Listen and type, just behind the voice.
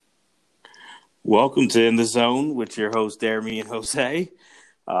Welcome to In the Zone with your host, Jeremy and Jose.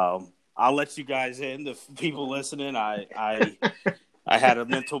 I'll let you guys in. The people listening, I had a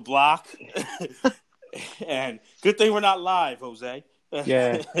mental block, and good thing we're not live, Jose.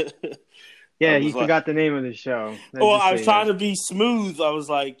 Yeah, I yeah. was He like, forgot the name of the show. Let's well, just I was say trying that. to be smooth. I was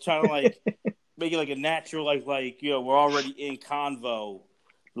like trying to make it like a natural, we're already in convo.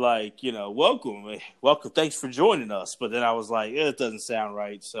 Welcome, thanks for joining us. But then I was like, it doesn't sound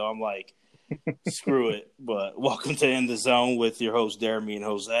right, so I'm like, screw it. But welcome to In the Zone with your host, Jeremy and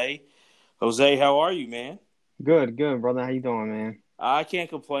Jose. Jose, how are you, man? Good, good, brother. How you doing, man? I can't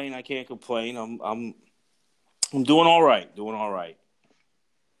complain. I'm doing all right. Doing all right.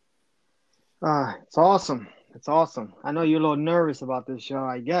 It's awesome. It's awesome. I know you're a little nervous about this show,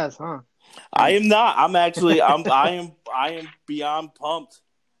 I guess, huh? I am not. I am beyond pumped.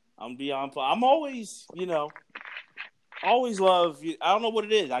 I'm beyond pumped. I'm always love. I don't know what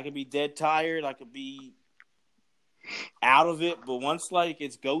it is. I could be dead tired. I could be out of it, but once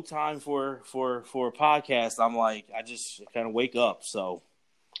it's go time for a podcast, I'm like I just kind of wake up. So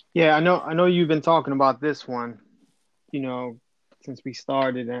Yeah, I know you've been talking about this one, you know, since we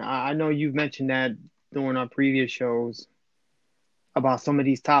started, and I know you've mentioned that during our previous shows about some of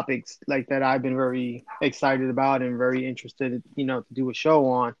these topics like that I've been very excited about and very interested, to do a show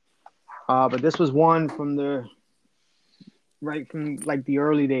on. But this was one from the right from like the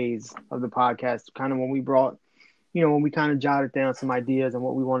early days of the podcast, kind of when we brought, when we kind of jotted down some ideas and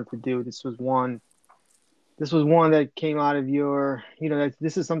what we wanted to do. This was one that came out of your, that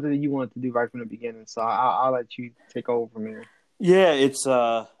this is something that you wanted to do right from the beginning. So I'll let you take over from here. yeah, it's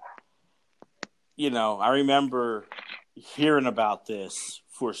I remember hearing about this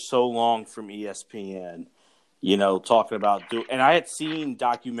for so long from ESPN. Talking about and I had seen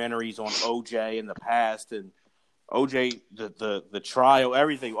documentaries on OJ in the past, and OJ, the trial,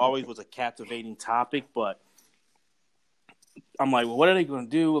 everything always was a captivating topic. But I'm like, well, what are they going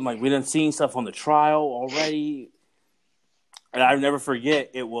to do? I'm like, we done seen stuff on the trial already, and I never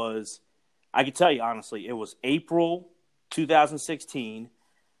forget. I can tell you honestly, it was April 2016.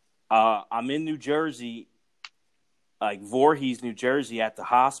 I'm in New Jersey, like Voorhees, New Jersey, at the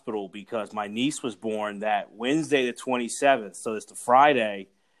hospital because my niece was born that Wednesday, the 27th. So it's the Friday,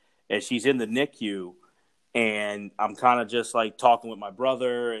 and she's in the NICU. And I'm kind of just like talking with my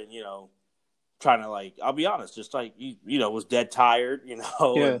brother and, trying to I'll be honest, just was dead tired, Yeah.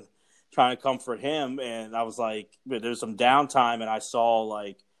 and trying to comfort him. And I was like, there's some downtime, and I saw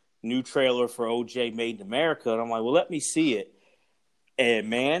new trailer for OJ Made in America. And I'm like, well, let me see it. And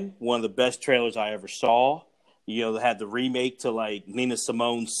man, one of the best trailers I ever saw. They had the remake to Nina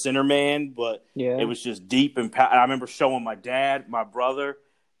Simone's Sinnerman, but it Yeah. was just deep and I remember showing my dad, my brother,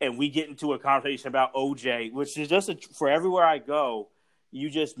 and we get into a conversation about OJ, which is just for everywhere I go. You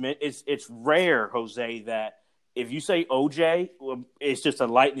just meant it's rare, Jose, that if you say OJ, it's just a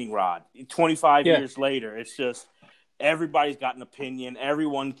lightning rod. 25 Yeah. years later, it's just everybody's got an opinion.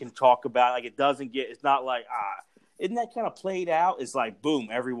 Everyone can talk about it. It's not isn't that kind of played out? It's like boom,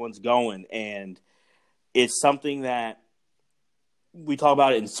 everyone's going, and it's something that we talk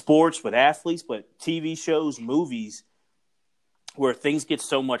about it in sports with athletes, but TV shows, movies, where things get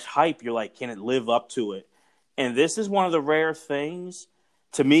so much hype, you're like, can it live up to it? And this is one of the rare things,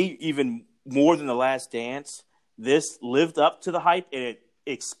 to me, even more than The Last Dance. This lived up to the hype, and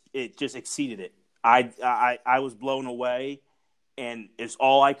it just exceeded it. I was blown away, and it's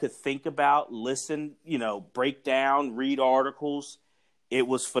all I could think about, listen, break down, read articles. It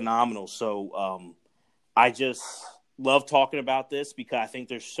was phenomenal. So I just love talking about this because I think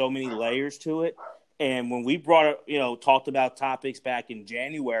there's so many layers to it. And when we talked about topics back in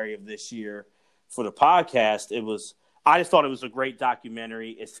January of this year for the podcast, I just thought it was a great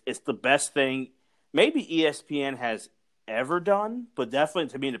documentary. It's the best thing maybe ESPN has ever done, but definitely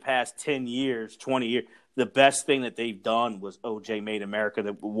to me in the past 10 years, 20 years, the best thing that they've done was OJ Made America.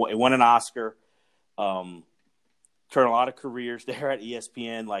 It won an Oscar. Turned a lot of careers there at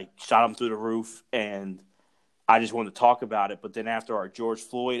ESPN, shot them through the roof. And I just wanted to talk about it. But then after our George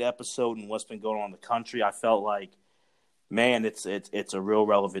Floyd episode and what's been going on in the country, I felt like, man, it's a real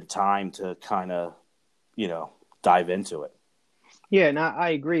relevant time to kind of, dive into it. Yeah, and I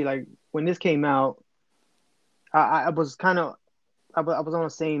agree. Like when this came out, I was kind of I was on the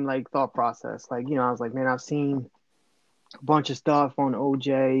same thought process. I was like, man, I've seen a bunch of stuff on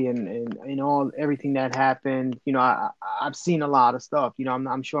OJ and all everything that happened. I've seen a lot of stuff.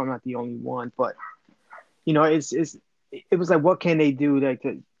 I'm sure I'm not the only one, but it was like, what can they do that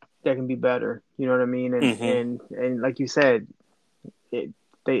can be better? You know what I mean? And Mm-hmm. and and like you said, it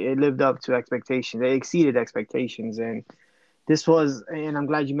lived up to expectations. They exceeded expectations, and this was, and I'm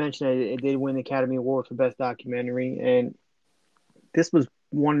glad you mentioned it. It did win the Academy Award for Best Documentary, and this is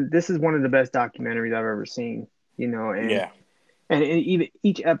one of the best documentaries I've ever seen. You know, Yeah. and even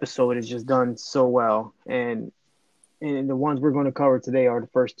each episode is just done so well, and the ones we're going to cover today are the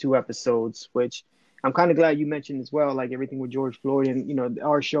first two episodes, which I'm kind of glad you mentioned as well, like everything with George Floyd and, you know,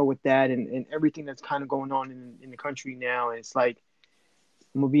 our show with that and everything that's kind of going on in the country now. And it's like,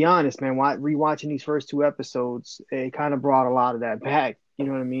 I'm going to be honest, man, rewatching these first two episodes, it kind of brought a lot of that back. You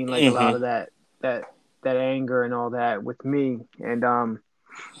know what I mean? Like a lot of that anger and all that with me. And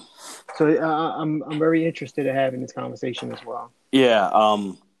so I'm very interested in having this conversation as well. Yeah.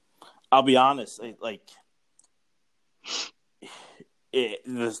 I'll be honest, like,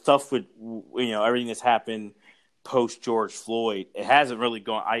 the stuff with, you know, everything that's happened post George Floyd, it hasn't really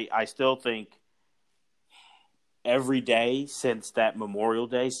gone. I still think every day since that Memorial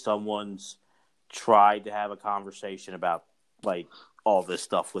Day, someone's tried to have a conversation about like all this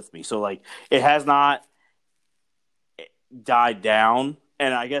stuff with me. So like it has not died down,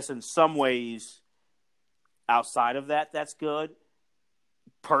 and I guess in some ways outside of that, that's good.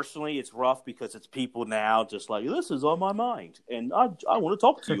 Personally, it's rough because it's people now just like, this is on my mind and I want to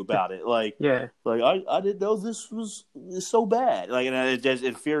talk to you about it. Like, Yeah. like I didn't know this was so bad. Like, and it's just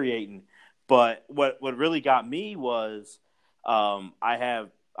infuriating. But what really got me was, I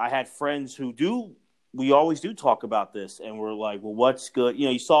had friends we always do talk about this, and we're like, well, what's good? You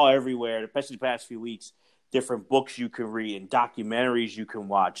know, you saw everywhere, especially the past few weeks, different books you can read and documentaries you can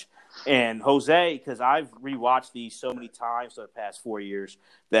watch. And Jose, because I've rewatched these so many times for the past 4 years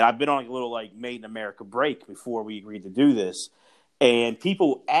that I've been on a little like Made in America break before we agreed to do this. And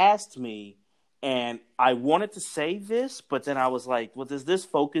people asked me, and I wanted to say this, but then I was like, well, does this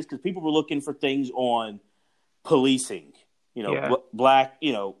focus? Because people were looking for things on policing, you know, Yeah. black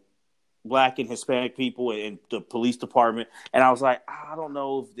and Hispanic people in the police department. And I was like, I don't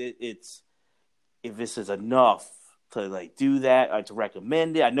know if this is enough to like do that, to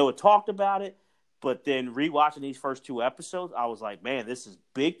recommend it. I know it talked about it, but then rewatching these first two episodes, I was like, man, this is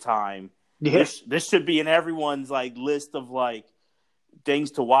big time. Yeah. This should be in everyone's like list of like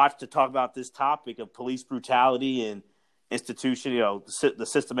things to watch to talk about this topic of police brutality and institution, you know, the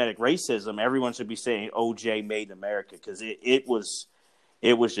systematic racism. Everyone should be saying OJ Made in America, because it was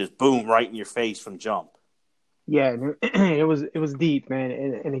just boom right in your face from jump. Yeah, it was deep, man.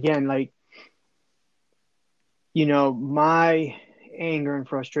 And again, like, you know, my anger and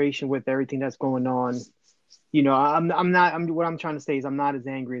frustration with everything that's going on, you know, what I'm trying to say is I'm not as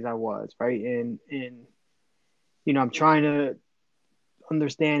angry as I was, right? And you know, I'm trying to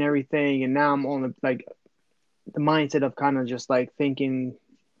understand everything, and now I'm on the mindset of kind of just like thinking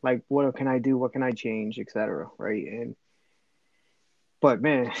like, what can I do? What can I change, etc. Right? But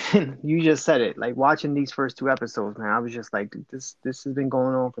man, you just said it. Like watching these first two episodes, man, I was just like, this has been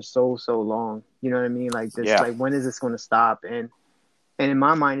going on for so long. You know what I mean? Like this, Yeah. like when is this going to stop? And in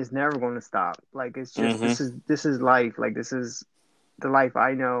my mind, it's never going to stop. Like it's just this is life. Like this is the life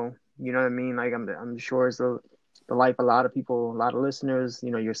I know. You know what I mean? Like I'm sure it's the life a lot of people, a lot of listeners.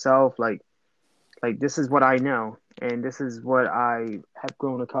 You know, yourself. Like this is what I know, and this is what I have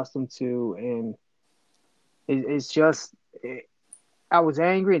grown accustomed to, and it's just. I was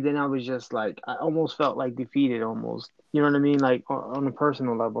angry, and then I was just like, I almost felt like defeated, almost. You know what I mean? Like on a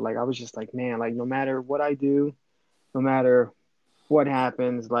personal level, like I was just like, man, like no matter what I do, no matter what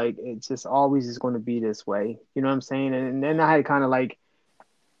happens, like it's just always is going to be this way. You know what I'm saying? And then I had to kind of like,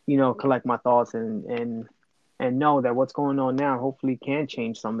 you know, collect my thoughts and know that what's going on now hopefully can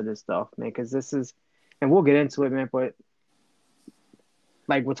change some of this stuff, man. Because this is, and we'll get into it, man. But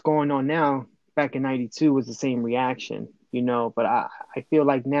like what's going on now, back in '92 was the same reaction, you know. But I feel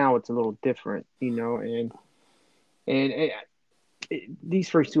like now it's a little different, you know. And these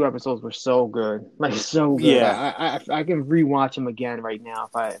first two episodes were so good, like so good. Yeah. I can rewatch them again right now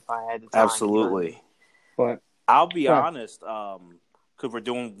if I had the time. Absolutely. You know what I mean? But I'll be honest, because we're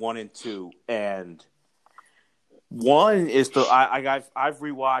doing 1 and 2, and one is I've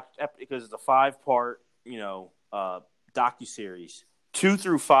rewatched because it's a 5-part, you know, docuseries. 2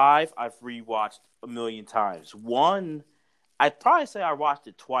 through 5, I've rewatched a million times. 1, I'd probably say I watched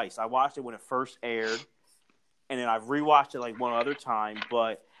it twice. I watched it when it first aired, and then I've rewatched it like one other time.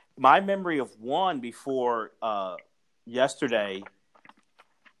 But my memory of 1 before yesterday,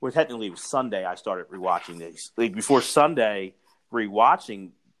 well, technically it was Sunday, I started rewatching these. Like before Sunday,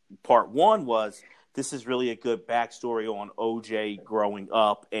 rewatching part 1 was, this is really a good backstory on OJ growing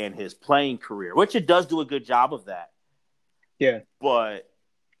up and his playing career, which it does do a good job of that. yeah, But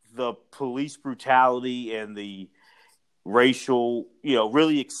the police brutality and the racial, you know,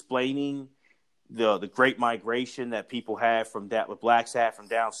 really explaining the Great Migration that people have from that with blacks have from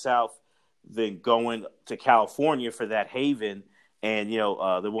down south, then going to California for that haven. And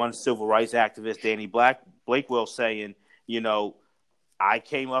the one civil rights activist, Danny Blakewell, saying, I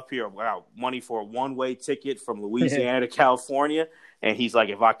came up here without money for a one-way ticket from Louisiana to California, and he's like,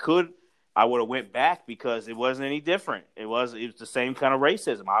 if I could, I would have went back because it wasn't any different. It was the same kind of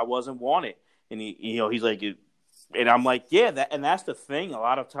racism. I wasn't wanted, and he's like, and I'm like, yeah, that's the thing. A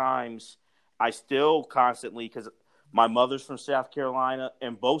lot of times, I still constantly, because my mother's from South Carolina,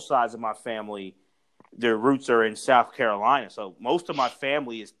 and both sides of my family, their roots are in South Carolina. So most of my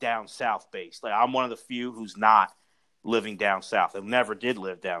family is down south based. Like, I'm one of the few who's not living down south. I never did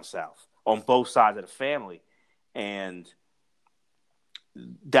live down south on both sides of the family. And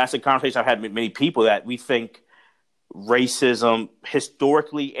that's a conversation I've had with many people, that we think racism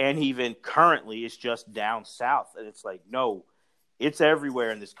historically and even currently is just down south. And it's like, no, it's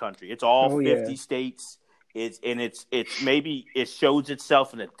everywhere in this country. It's all 50 states. It's maybe it shows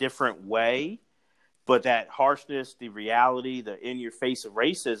itself in a different way, but that harshness, the reality, the in your face of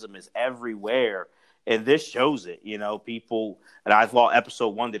racism is everywhere. And this shows it, people, and I thought episode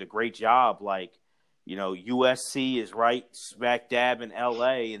 1 did a great job. Like, USC is right smack dab in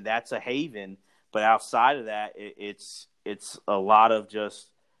LA, and that's a haven. But outside of that, it's a lot of just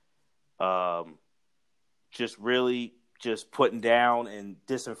really just putting down and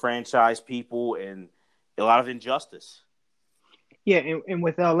disenfranchised people, and a lot of injustice. Yeah, and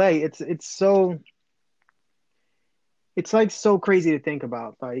with LA, it's like so crazy to think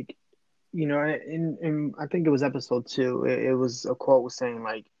about. Like, in I think it was episode 2, it was a quote was saying,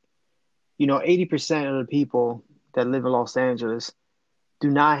 like, 80% of the people that live in Los Angeles do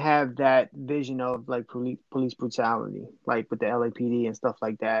not have that vision of like police brutality, like with the LAPD and stuff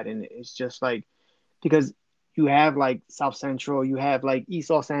like that. And it's just like, because you have like South Central, you have like East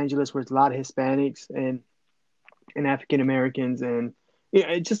Los Angeles, where it's a lot of Hispanics and African Americans, and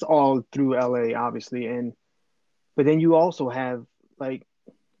it's just all through LA, obviously. But then you also have like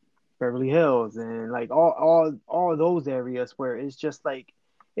Beverly Hills and like all those areas where it's just like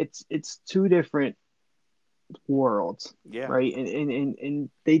it's two different worlds, Yeah. right? And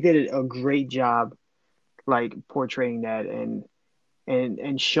they did a great job like portraying that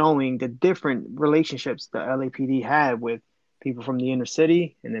and showing the different relationships the LAPD had with people from the inner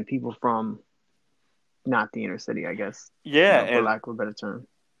city and then people from not the inner city, I guess. Yeah, for lack of a better term.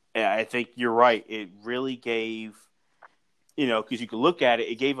 Yeah, I think you're right. It really gave, because you can look at it,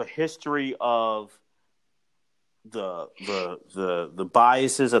 it gave a history of the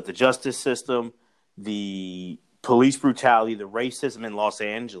biases of the justice system, the police brutality, the racism in Los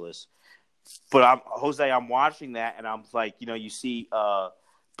Angeles. But I'm watching that, and I'm like, you see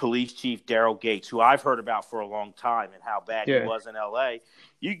Police Chief Daryl Gates, who I've heard about for a long time, and how bad he was in L.A.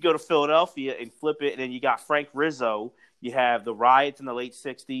 You can go to Philadelphia and flip it, and then you got Frank Rizzo. You have the riots in the late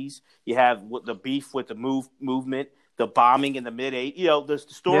 '60s. You have the beef with the movement, the bombing in the mid-'80s. The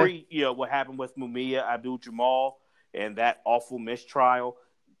story, what happened with Mumia Abu-Jamal and that awful mistrial.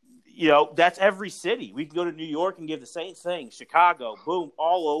 That's every city. We can go to New York and give the same thing. Chicago, boom,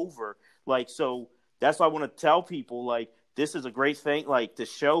 all over. Like, so that's why I want to tell people, like, this is a great thing, like, to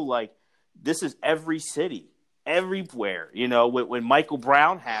show, like, this is every city, everywhere. When Michael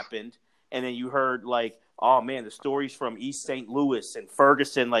Brown happened, and then you heard, like, oh, man, the stories from East St. Louis and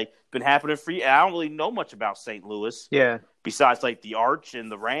Ferguson, like, been happening for years. I don't really know much about St. Louis. Yeah. Besides, like, the Arch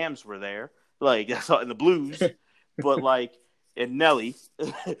and the Rams were there. Like, that's all, and the Blues. But, like, and Nelly.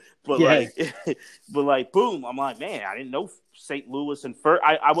 but boom, I'm like, man, I didn't know St. Louis and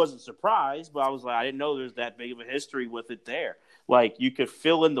I wasn't surprised, but I was like, I didn't know there's that big of a history with it there. Like, you could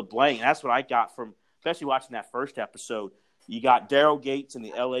fill in the blank. And that's what I got from, especially watching that first episode. You got Daryl Gates and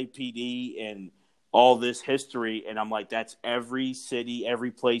the LAPD and all this history, and I'm like, that's every city,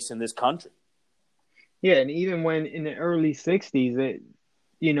 every place in this country. Yeah, and even when in the early '60s,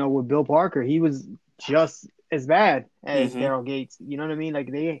 with Bill Parker, he was just as bad as Daryl Gates. You know what I mean? Like,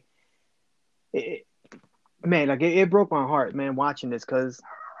 it broke my heart, man, watching this,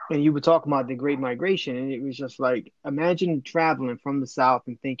 and you were talking about the Great Migration, and it was just like, imagine traveling from the South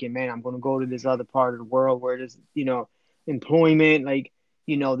and thinking, man, I'm going to go to this other part of the world where there's, employment, like,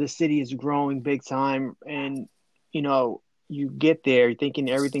 this city is growing big time, and, you get there thinking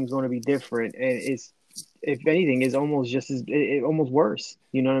everything's going to be different, and it's, if anything, is almost almost worse.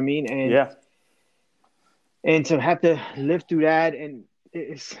 You know what I mean? And to have to live through that, and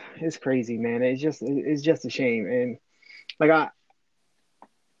it's crazy, man. It's just a shame, and like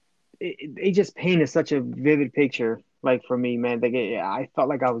they just painted such a vivid picture, like, for me, man. Like, I felt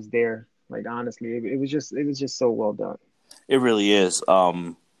like I was there. Like, honestly, it was just so well done. It really is.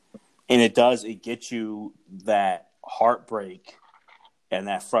 And And it gets you that heartbreak and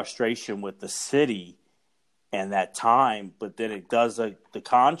that frustration with the city and that time. But then it does the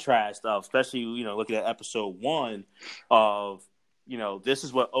contrast of, especially, looking at episode 1 of, this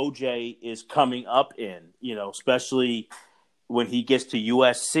is what OJ is coming up in, especially when he gets to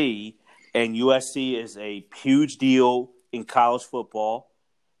USC, and USC is a huge deal in college football.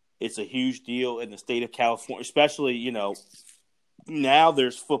 It's a huge deal in the state of California, especially, now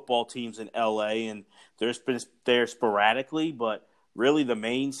there's football teams in LA, and there's been there sporadically, but really the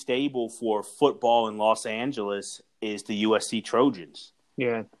main stable for football in Los Angeles is the USC Trojans.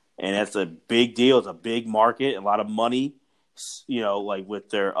 Yeah. And that's a big deal. It's a big market, a lot of money, like with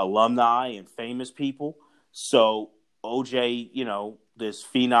their alumni and famous people. So OJ, this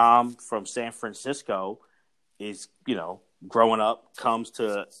phenom from San Francisco is, growing up, comes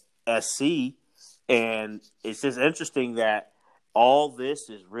to SC, and it's just interesting that all this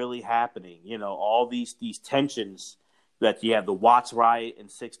is really happening. All these tensions, that you have the Watts riot in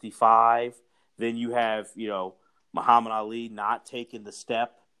 '65, then you have, Muhammad Ali not taking the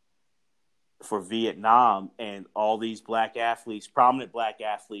step for Vietnam, and all these black athletes, prominent black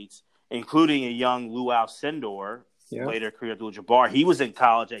athletes, including a young Lou Alcindor, later Kareem Abdul-Jabbar. He was in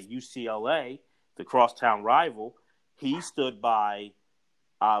college at UCLA, the crosstown rival. He stood by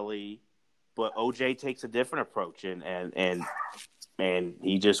Ali, but OJ takes a different approach, and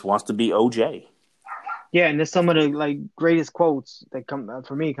he just wants to be OJ. Yeah, and there's some of the greatest quotes that come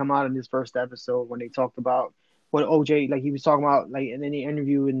out in this first episode when they talked about what OJ, he was talking about, and then they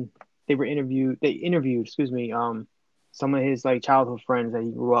interviewed, some of his childhood friends that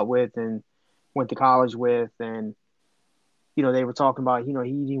he grew up with and went to college with, and they were talking about, he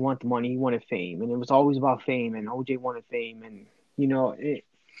didn't want the money, he wanted fame, and it was always about fame, and OJ wanted fame, and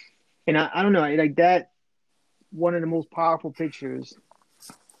and I don't know, that, one of the most powerful pictures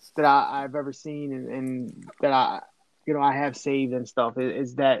that I've ever seen, and that I have saved and stuff,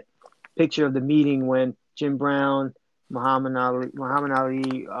 is that picture of the meeting when Jim Brown, Muhammad Ali,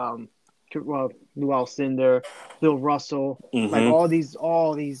 Lou Alcindor, Bill Russell, Mm-hmm.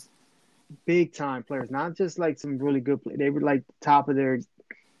 all these big time players, not just some really good players. They were top of their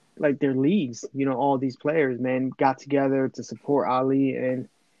leagues. All these players, man, got together to support Ali, and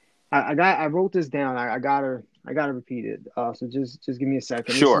I wrote this down. I gotta repeat it. So just give me a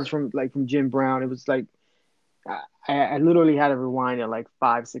second. Sure. This is from Jim Brown. It was I literally had to rewind it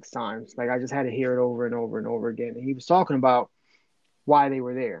 5-6 times. I just had to hear it over and over and over again. And he was talking about why they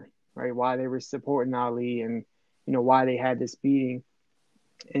were there, right? Why they were supporting Ali, and why they had this meeting.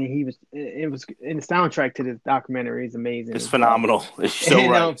 And it was in the soundtrack to this documentary is amazing. It's phenomenal. It's so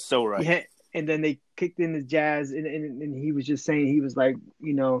and, right. So right. Yeah, and then they kicked in the jazz, and he was just saying, he was I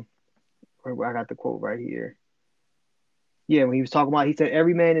got the quote right here. Yeah, when he was talking about, he said,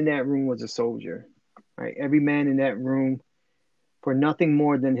 every man in that room was a soldier, right? Every man in that room, for nothing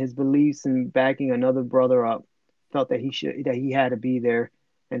more than his beliefs and backing another brother up, felt that he had to be there,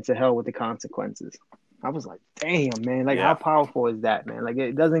 and to hell with the consequences. I was like, damn, man, how powerful is that, man?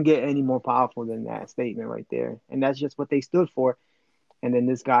 It doesn't get any more powerful than that statement right there. And that's just what they stood for. And then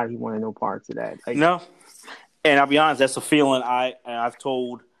this guy, he wanted no parts of that. No. And I'll be honest, that's a feeling I've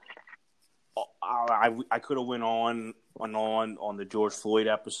told. I could have went on the George Floyd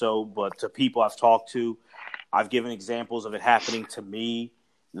episode, but to people I've talked to, I've given examples of it happening to me.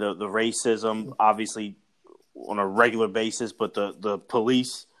 The racism, obviously, on a regular basis, but the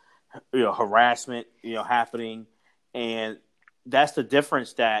police, harassment, happening, and that's the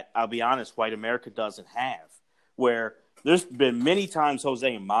difference that, I'll be honest, white America doesn't have. Where there's been many times,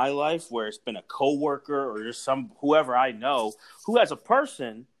 Jose, in my life where it's been a coworker or just whoever I know who, as a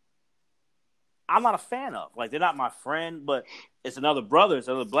person, I'm not a fan of. They're not my friend, but it's another brother, it's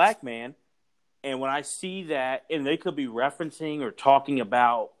another black man. And when I see that, and they could be referencing or talking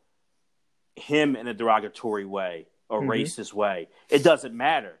about him in a derogatory way or racist way, it doesn't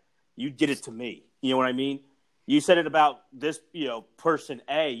matter. You did it to me. You know what I mean? You said it about this, person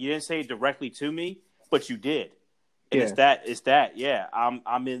A. You didn't say it directly to me, but you did. And it's that. Yeah,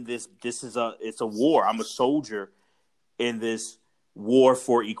 I'm in this. It's a war. I'm a soldier in this war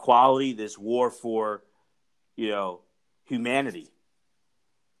for equality, this war for, humanity.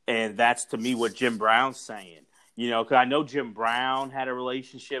 And that's, to me, what Jim Brown's saying. Because I know Jim Brown had a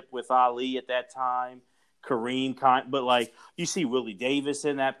relationship with Ali at that time. Kareem, but you see Willie Davis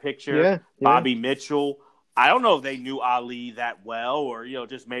in that picture, Bobby Mitchell. I don't know if they knew Ali that well, or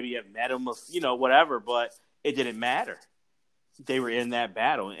just maybe have met him, whatever. But it didn't matter. They were in that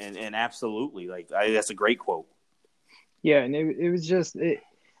battle, and absolutely, that's a great quote. Yeah, and it was just, the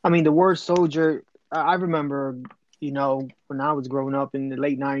word soldier. I remember when I was growing up in the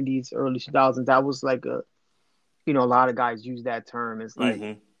late '90s, early 2000s, that was like a lot of guys use that term. It's like,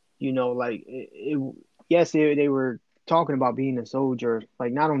 Mm-hmm. like yes, they were talking about being a soldier.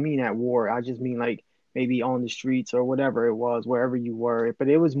 Like, I don't mean at war. I just mean like maybe on the streets or whatever it was, wherever you were. But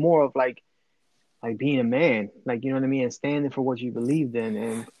it was more of like being a man, like, you know what I mean, and standing for what you believed in.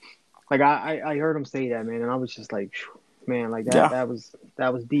 And like I heard him say that, man, and I was just like, man, like that Yeah.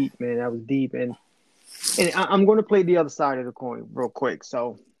 that was deep, man. That was deep. And I'm going to play the other side of the coin real quick.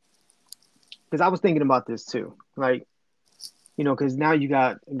 So, because I was thinking about this too, like, because now you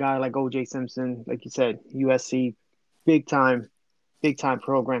got a guy like O.J. Simpson, like you said, USC, big time, big time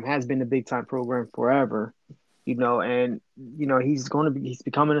program, has been a big time program forever, and he's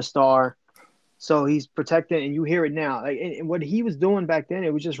becoming a star. So he's protecting, and you hear it now. Like, and what he was doing back then,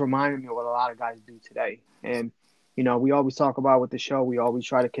 it was just reminding me of what a lot of guys do today. And we always talk about with the show, we always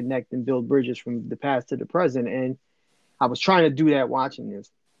try to connect and build bridges from the past to the present. And I was trying to do that watching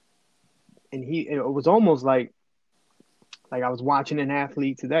this, and it was almost like I was watching an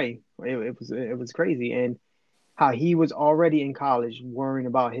athlete today. It was crazy, and how he was already in college worrying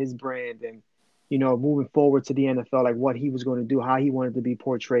about his brand and moving forward to the NFL, like what he was going to do, how he wanted to be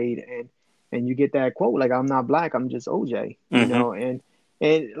portrayed, and you get that quote like, "I'm not black, I'm just OJ," Mm-hmm.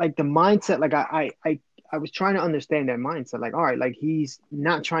 and like the mindset, like I was trying to understand that mindset, like, all right, like he's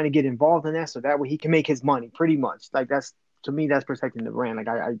not trying to get involved in that, so that way he can make his money, pretty much. Like, that's, to me, that's protecting the brand. Like,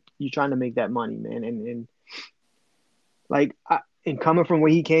 you trying to make that money, man, and like, and coming from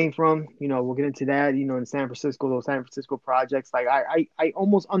where he came from, we'll get into that, in San Francisco, those San Francisco projects. Like, I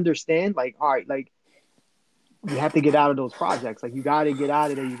almost understand, like, all right, like, you have to get out of those projects. Like, you got to get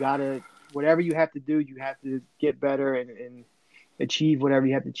out of there. You got to, whatever you have to do, you have to get better and achieve whatever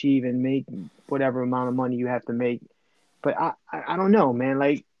you have to achieve and make whatever amount of money you have to make. But I don't know, man.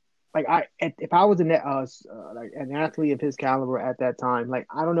 Like if I was like an athlete of his caliber at that time, like,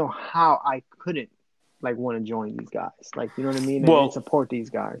 I don't know how I couldn't like want to join these guys, like, you know what I mean, and Well, support these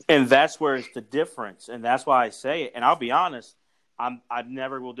guys. and that's where it's the difference, and that's why I say it. And I'll be honest, I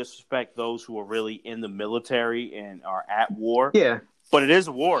never will disrespect those who are really in the military and are at war, Yeah. but it is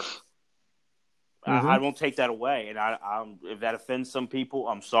a war. I Mm-hmm. won't take that away, and if that offends some people,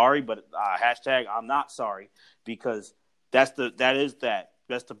 I'm sorry, but hashtag I'm not sorry, because that's the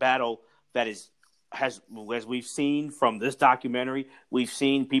battle that has, as we've seen from this documentary, we've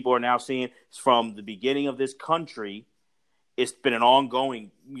seen people are now seeing from the beginning of this country. It's been an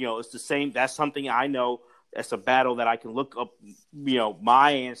ongoing, it's the same. That's something I know. That's a battle that I can look up.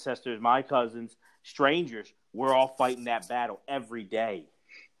 My ancestors, my cousins, strangers, we're all fighting that battle every day.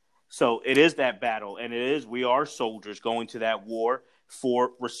 So it is that battle, and we are soldiers going to that war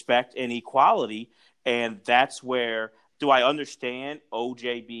for respect and equality. And that's where, do I understand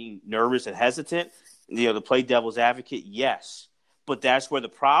OJ being nervous and hesitant, to play devil's advocate? Yes. But that's where the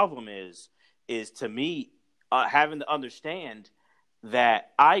problem is to me, having to understand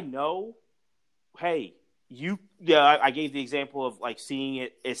that I know, hey, I gave the example of like seeing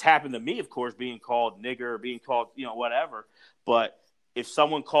it. It's happened to me, of course, being called nigger or being called, whatever. But if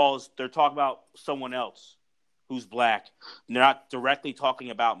someone they're talking about someone else who's black, and they're not directly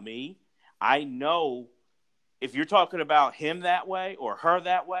talking about me. I know if you're talking about him that way or her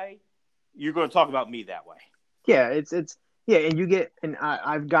that way, you're going to talk about me that way. Yeah, it's yeah, and you get, and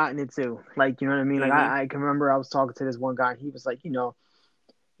I've gotten it too. Like, you know what I mean? Like, Mm-hmm. I can remember I was talking to this one guy. He was like,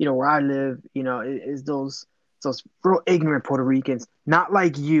 where I live, is those real ignorant Puerto Ricans. Not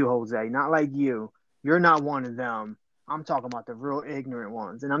like you, Jose. Not like you. You're not one of them. I'm talking about the real ignorant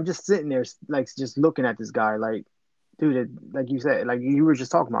ones. And I'm just sitting there, like, just looking at this guy, like, dude, like you said, like you were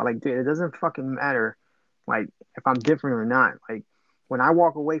just talking about, like, dude, it doesn't fucking matter, like, if I'm different or not. Like, when I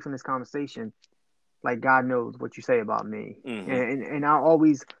walk away from this conversation, like, God knows what you say about me. Mm-hmm. And I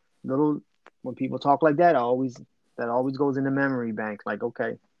always, when people talk like that, that always goes in the memory bank. Like,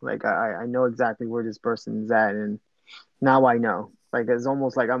 okay, like I know exactly where this person is at, and now I know. Like, it's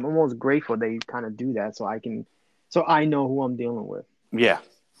almost like I'm almost grateful they kind of do that, so I know who I'm dealing with. Yeah,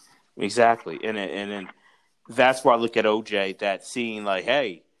 exactly. And then that's where I look at OJ, that seeing like,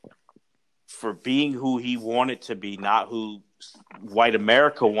 hey, for being who he wanted to be, not who white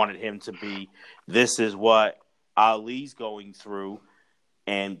America wanted him to be, this is what Ali's going through,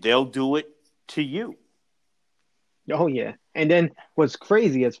 and they'll do it to you. Oh yeah, and then what's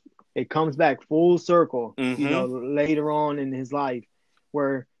crazy is it comes back full circle. Mm-hmm. Later on in his life,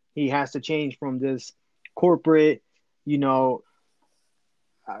 where he has to change from this corporate, I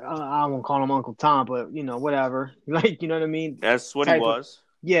won't call him Uncle Tom, but whatever, like, you know what I mean, That's what he type of, was.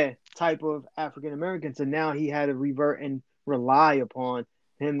 yeah, type of African American. So now he had to revert and rely upon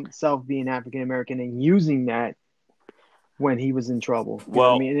himself being African American and using that when he was in trouble. You know what I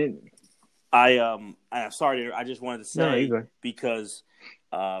Well, mean? I'm sorry. I just wanted to No, you're say good. because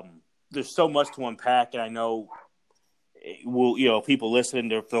there's so much to unpack, and I know people listening,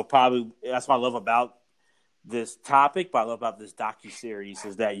 they'll probably. That's what I love about this topic, but I love about this docuseries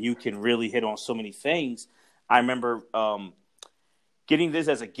is that you can really hit on so many things. I remember getting this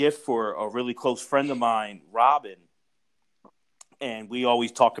as a gift for a really close friend of mine, Robin, and we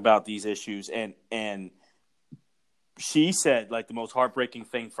always talk about these issues. And she said like the most heartbreaking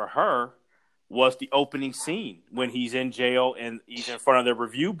thing for her was the opening scene when he's in jail and he's in front of the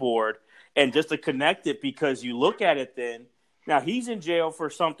review board, and just to connect it because you look at it then. Now, he's in jail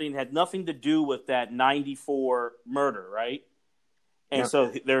for something that had nothing to do with that 94 murder, right? And Yeah.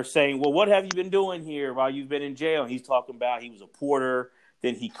 so they're saying, well, what have you been doing here while you've been in jail? And he's talking about he was a porter,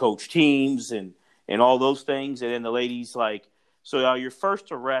 then he coached teams and all those things. And then the lady's like, so your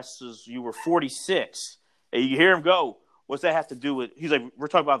first arrest is you were 46. And you hear him go, what's that have to do with? He's like, we're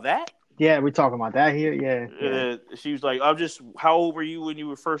talking about that? Yeah, we're talking about that here. Yeah. She was like, how old were you when you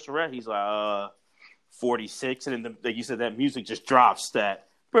were first arrested? He's like, 46, and then like you said, that music just drops. That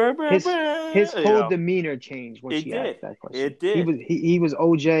his whole demeanor changed when she asked that question. It did. He was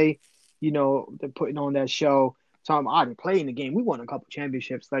OJ, they're putting on that show. Talking about I didn't play in the game. We won a couple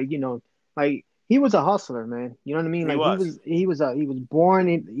championships. Like he was a hustler, man. You know what I mean? Like he was born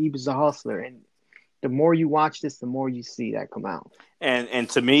in, he was a hustler, and the more you watch this, the more you see that come out. And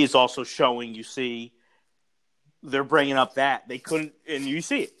to me, it's also showing. You see, they're bringing up that they couldn't, and you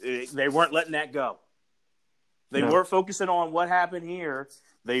see it. They weren't letting that go. They weren't focusing on what happened here.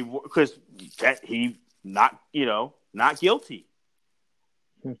 Because he not guilty.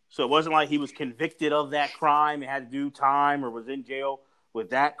 So it wasn't like he was convicted of that crime and had to do time or was in jail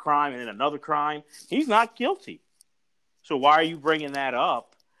with that crime and then another crime. He's not guilty. So why are you bringing that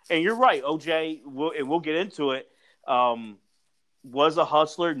up? And you're right, OJ, we'll get into it, was a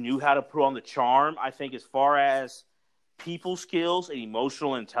hustler, knew how to put on the charm. I think as far as people skills and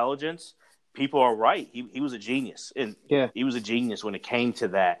emotional intelligence, people are right. He was a genius, and he was a genius when it came to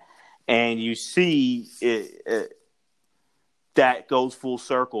that. And you see that goes full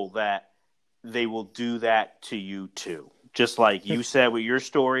circle that they will do that to you too. Just like you said with your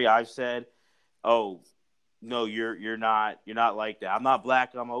story, I've said, "Oh, no, you're not like that. I'm not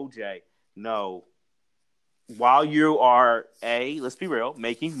black. I'm OJ." No. While you are let's be real,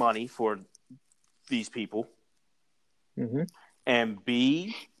 making money for these people, and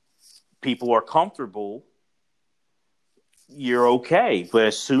B, people are comfortable, you're okay. But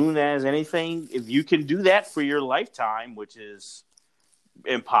as soon as anything, if you can do that for your lifetime, which is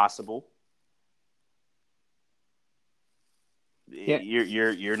impossible,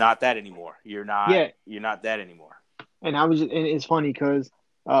 you're not that anymore. You're not that anymore. And and it's funny because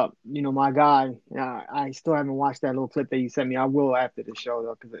my guy, I still haven't watched that little clip that you sent me. I will after the show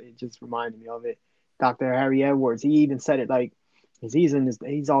though, because it just reminded me of it. Dr. Harry Edwards, he even said it like,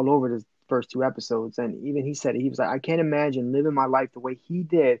 he's all over the first two episodes, and even he said it. He was like, I can't imagine living my life the way he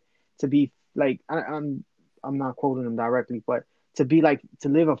did, to be like, I'm not quoting him directly, but to be like, to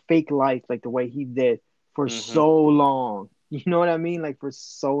live a fake life like the way he did for so long. You know what I mean? Like for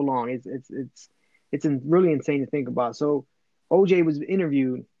so long, it's really insane to think about. So OJ was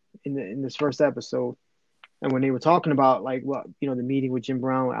interviewed in this first episode, and when they were talking about like the meeting with Jim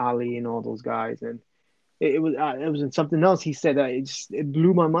Brown, Ali, and all those guys, and it was in something else he said that it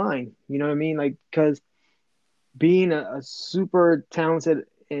blew my mind. You know what I mean? Like, because being a super talented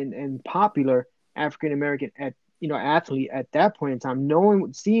and popular African American athlete at that point in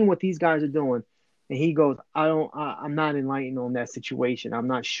time, seeing what these guys are doing, and he goes, I'm not enlightened on that situation. I'm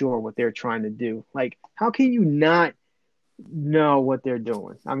not sure what they're trying to do. Like, how can you not know what they're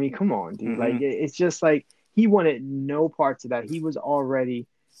doing? I mean, come on, dude. Like, it's just like he wanted no parts of that. He was already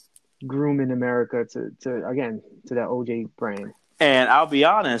grooming America to that OJ brand. And I'll be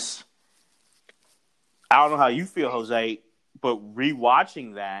honest, I don't know how you feel, Jose, but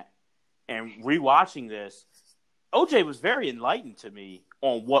rewatching that and rewatching this, OJ was very enlightened to me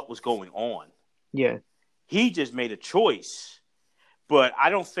on what was going on. Yeah. He just made a choice. But I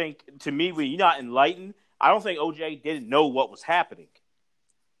don't think, to me, when you're not enlightened, I don't think OJ didn't know what was happening.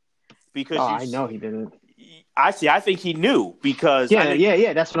 Because I know he didn't. I think he knew because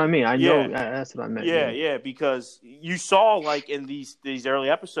that's what I mean. I know that's what I meant. Yeah, because you saw like in these early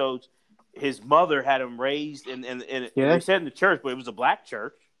episodes, his mother had him raised in they said in the church, but it was a black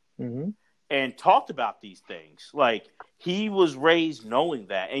church, and talked about these things. Like he was raised knowing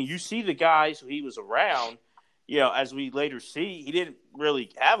that, and you see the guys who he was around. As we later see, he didn't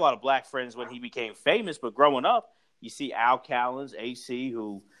really have a lot of black friends when he became famous, but growing up, you see Al Callens, AC,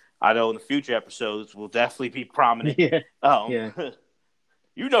 who I know in the future episodes will definitely be prominent. Yeah, Um, yeah,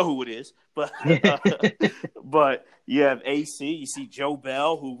 you know who it is, but yeah, but you have AC. You see Joe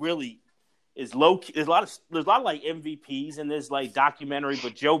Bell, who really is low key. There's a lot of like MVPs in this like documentary,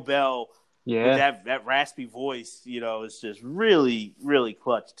 but Joe Bell with yeah, that raspy voice, is just really really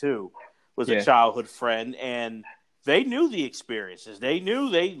clutch too. Was a yeah, childhood friend, and they knew the experiences. They knew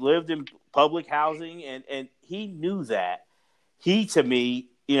they lived in public housing, and he knew that. He to me,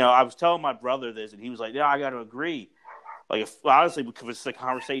 I was telling my brother this, and he was like, "Yeah, I got to agree." Like, honestly, because it's a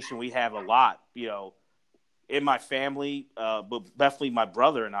conversation we have a lot, in my family, but definitely my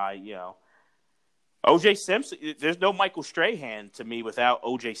brother and I, OJ Simpson. There's no Michael Strahan to me without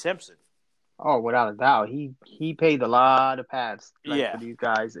OJ Simpson. Oh, without a doubt, he paid a lot of paths like for Yeah, these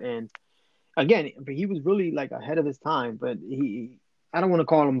guys, and again, he was really like ahead of his time. But I don't want to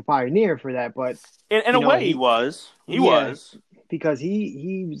call him a pioneer for that, but in you a know, way, he was. He yeah, was. because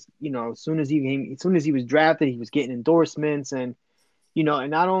he was, as soon as he was drafted, he was getting endorsements, and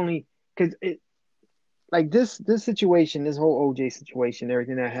and not only because it like this situation, this whole OJ situation,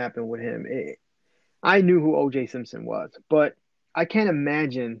 everything that happened with him, I knew who OJ Simpson was, but I can't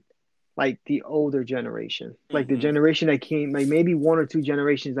imagine like the older generation, like the Mm-hmm. generation that came, like maybe one or two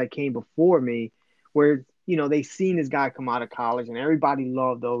generations that came before me, where they seen this guy come out of college and everybody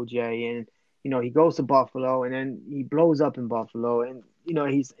loved OJ, and he goes to Buffalo and then he blows up in Buffalo, and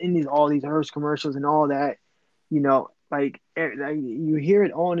he's in all these Hearst commercials and all that, like you hear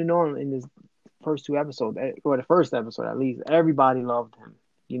it on and on in this first two episodes, or the first episode at least. Everybody loved him,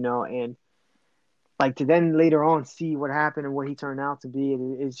 and like to then later on see what happened and what he turned out to be.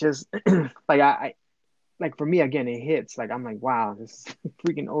 It's just like I like for me again, it hits. Like I'm like, wow, this is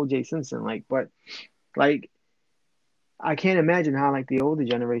freaking OJ Simpson. Like, but like I can't imagine how like the older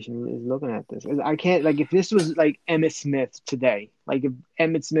generation is looking at this. I can't like if this was like Emmett Smith today, like if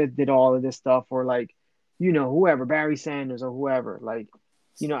Emmett Smith did all of this stuff, or like whoever, Barry Sanders or whoever, like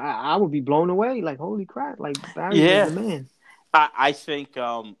I would be blown away. Like holy crap, like Barry was the Yeah, man. I think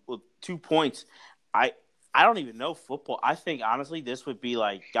well, 2 points. I I don't even know football. I think honestly, this would be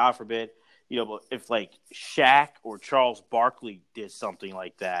like, God forbid, but if like Shaq or Charles Barkley did something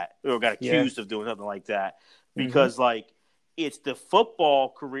like that, or got Yeah. accused of doing something like that, Mm-hmm. because like it's the football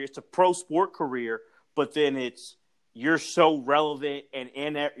career, it's a pro sport career, but then you're so relevant and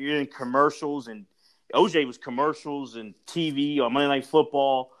you're in commercials, and OJ was commercials and TV on Monday Night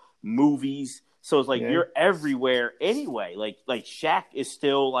Football, movies. So it's like Yeah. you're everywhere anyway. Like Shaq is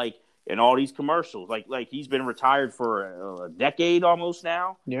still like in all these commercials. Like he's been retired for a decade almost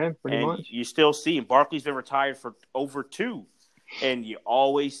now, Yeah. Pretty and much. you still see him. Barkley's been retired for over two, and you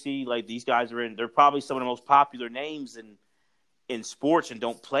always see like these guys are in. They're probably some of the most popular names in sports and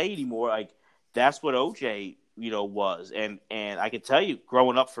don't play anymore. Like that's what OJ was, and I can tell you,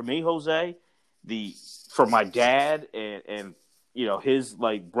 growing up for me, Jose, for my dad and his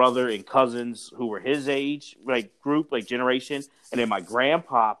like brother and cousins who were his age, like group, like generation, and then my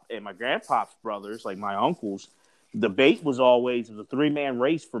grandpa and my grandpa's brothers, like my uncles. The debate was always the 3-man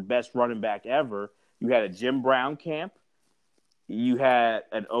race for best running back ever. You had a Jim Brown camp, you had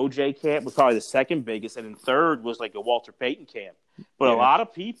an OJ camp, was probably the second biggest, and then third was like a Walter Payton camp. But a Yeah. lot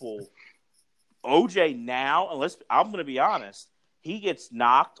of people, OJ now, unless I'm going to be honest, he gets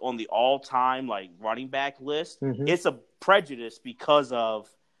knocked on the all-time like running back list. Mm-hmm. It's a prejudice because of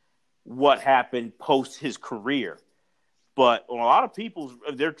what happened post his career. But on a lot of people,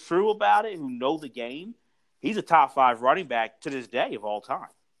 if they're true about it, who know the game, he's a top 5 running back to this day of all time.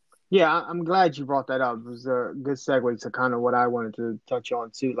 Yeah, I'm glad you brought that up. It was a good segue to kind of what I wanted to touch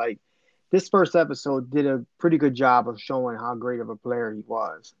on too. Like this first episode did a pretty good job of showing how great of a player he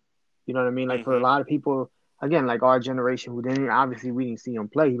was. You know what I mean? Like for a Mm-hmm. lot of people, again, like our generation who didn't obviously we didn't see him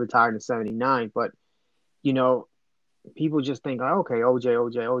play. He retired in '79, but you know, people just think, like, okay,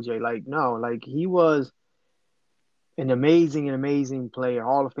 OJ. Like no, like he was an amazing player,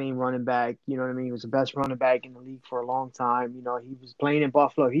 Hall of Fame running back. You know what I mean? He was the best running back in the league for a long time. He was playing in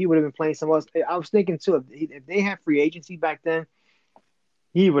Buffalo. He would have been playing somewhere else. I was thinking too, if they had free agency back then,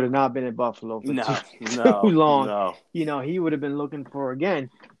 he would have not been in Buffalo for too No, too no, long. no. He would have been looking for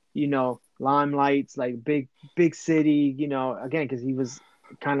again, limelights, like big city. Again because he was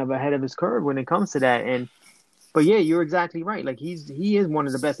kind of ahead of his curve when it comes to that. And but yeah, you're exactly right. Like he is one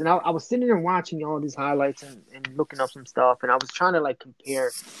of the best. And I was sitting there watching all these highlights and looking up some stuff, and I was trying to like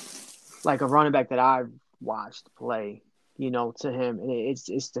compare like a running back that I've watched play, to him. And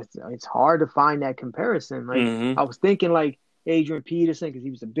it's hard to find that comparison. Like Mm-hmm. I was thinking like Adrian Peterson because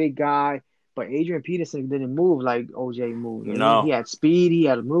he was a big guy, But Adrian Peterson didn't move like OJ moved. And he No. had speed, he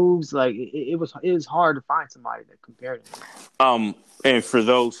had moves. Like it was hard to find somebody that compared to him. And for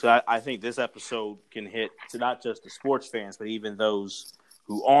those, I think this episode can hit to not just the sports fans, but even those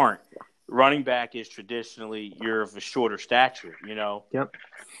who aren't. Running back is traditionally you're of a shorter stature, Yep.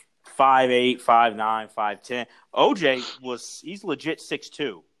 5'8", 5'9", 5'10". OJ he's legit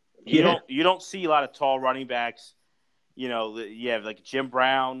 6'2". Yeah. You don't see a lot of tall running backs. You have like Jim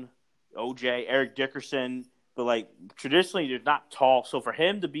Brown, OJ, Eric Dickerson, but like traditionally they're not tall. So for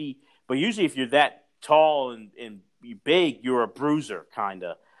him to be, but usually if you're that tall and big, you're a bruiser kind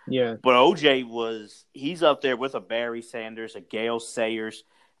of. Yeah. But OJ he's up there with a Barry Sanders, a Gale Sayers.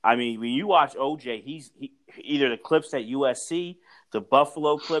 I mean, when you watch OJ, he either the clips at USC, the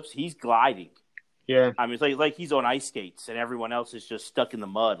Buffalo clips, he's gliding. Yeah. I mean, it's like he's on ice skates and everyone else is just stuck in the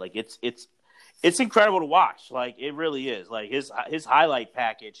mud. Like it's incredible to watch. Like it really is. Like his highlight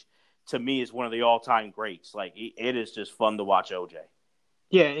package to me is one of the all-time greats. Like it is just fun to watch OJ.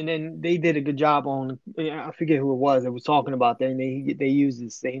 Yeah, and then they did a good job on. I forget who it was that was talking about that, and they used the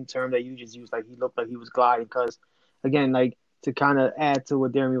same term that you just used. Like he looked like he was gliding because, again, like to kind of add to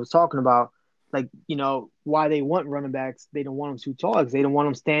what Jeremy was talking about, like why they want running backs, they don't want them too tall because they don't want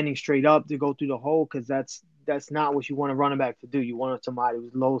them standing straight up to go through the hole because that's not what you want a running back to do. You want somebody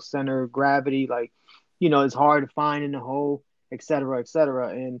who's low center of gravity, like it's hard to find in the hole, et cetera, et cetera.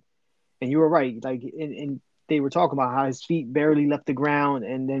 And you were right, like in they were talking about how his feet barely left the ground,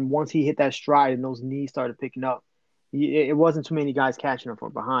 and then once he hit that stride and those knees started picking up, it wasn't too many guys catching him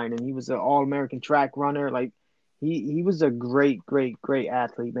from behind. And he was an All-American track runner. Like he was a great, great, great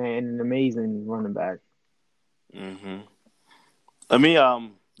athlete, man, and an amazing running back. Mm-hmm. Let me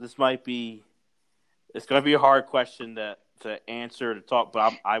this might be it's going to be a hard question to answer to talk,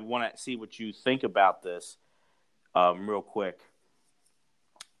 but I want to see what you think about this real quick.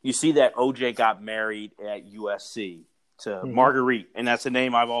 You see that OJ got married at USC to Marguerite, and that's a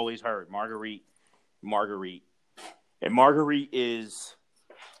name I've always heard, Marguerite. And Marguerite is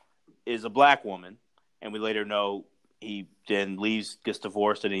a black woman, and we later know he then gets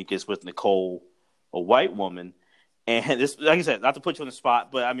divorced, and he gets with Nicole, a white woman. And this, like I said, not to put you on the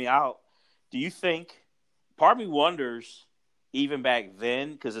spot, but I mean, do you think? Part of me wonders, even back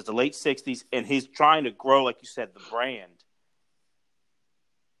then, because it's the late '60s, and he's trying to grow, like you said, the brand.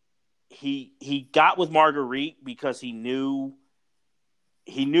 He got with Marguerite because he knew,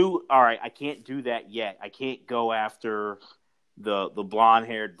 all right, I can't do that yet. I can't go after the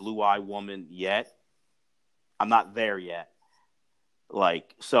blonde-haired, blue-eyed woman yet. I'm not there yet.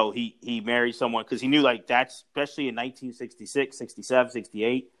 Like, so he married someone because he knew, like, that's, especially in 1966, 67,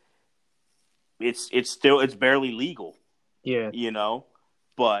 68, it's barely legal. Yeah.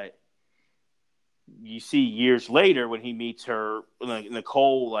 But you see years later when he meets her, like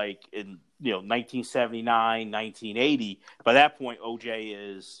Nicole, like in 1979, 1980. By that point,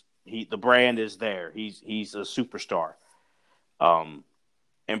 OJ the brand is there. He's a superstar.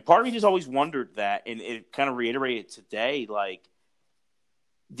 And part of me just always wondered that, and it kind of reiterated today. Like,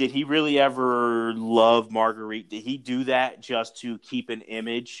 did he really ever love Marguerite? Did he do that just to keep an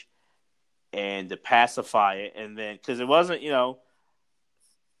image and to pacify it? And then because it wasn't,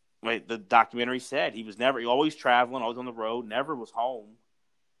 like the documentary said, he always traveling, always on the road, never was home.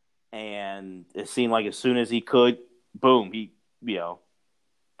 And it seemed like as soon as he could, boom, he,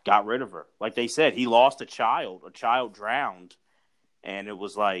 got rid of her. Like they said, he lost a child drowned. And it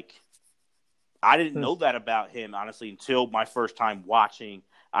was like, I didn't know that about him, honestly, until my first time watching.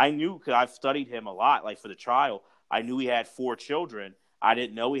 I knew, because I've studied him a lot, like for the trial. I knew he had 4 children. I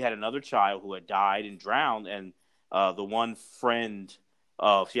didn't know he had another child who had died and drowned. And the one friend,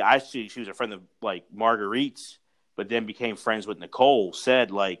 she was a friend of like Marguerite's, but then became friends with Nicole,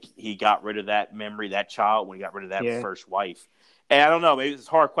 said like he got rid of that memory, that child, when he got rid of that first wife. And I don't know, maybe it's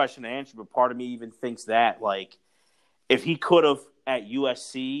a hard question to answer, but part of me even thinks that, like, if he could have at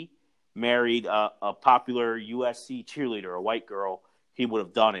USC married a popular USC cheerleader, a white girl, he would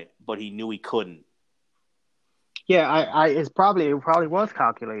have done it, but he knew he couldn't. Yeah, it probably was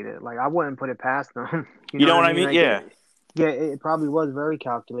calculated. Like I wouldn't put it past them. You know what I mean? Like, yeah. It probably was very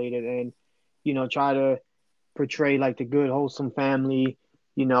calculated, and try to portray like the good, wholesome family.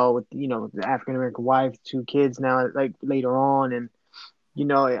 With the African American wife, 2 kids now, like later on, and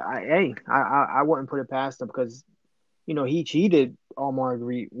I wouldn't put it past him because he cheated on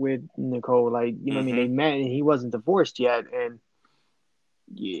Marguerite with Nicole. Like what I mean, they met and he wasn't divorced yet, and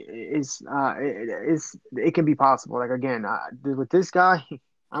it can be possible. Like again, with this guy,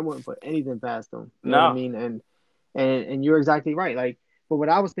 I wouldn't put anything past him. You know what I mean? And you're exactly right. Like But what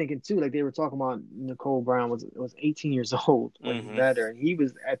I was thinking too, like they were talking about Nicole Brown was 18 years old when he Mm-hmm. met her, and he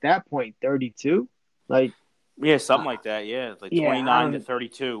was at that point 32. Like, Yeah, something uh, like that. Yeah, like yeah, I 29 to don't,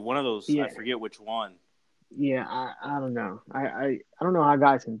 32. One of those. I yeah, forget which one. yeah, I don't know. I don't know how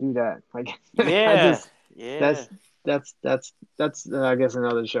guys can do that. Like, I Yeah, just yeah. that's that's I guess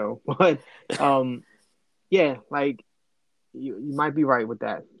another show. But um, yeah, like you might be right with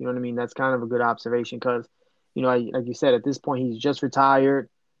that. You know what I mean? That's kind of a good observation because, like you said, at this point he's just retired.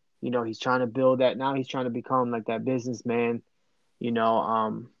 He's trying to build that. Now he's trying to become like that businessman. You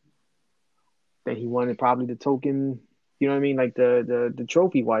know, that he wanted probably the token. You know what I mean? Like the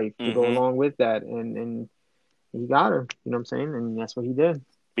trophy wife to go Mm-hmm. along with that, and he got her. You know what I'm saying? And that's what he did.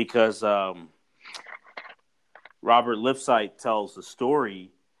 Because Robert Lipsyte tells the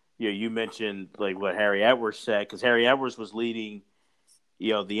story. You mentioned like what Harry Edwards said because Harry Edwards was leading,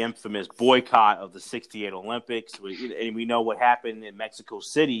 the infamous boycott of the '68 Olympics, and we know what happened in Mexico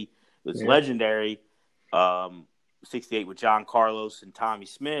City. It's Yeah. legendary. '68 with John Carlos and Tommy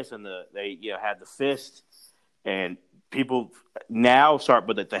Smith, and they had the fist, and people now start,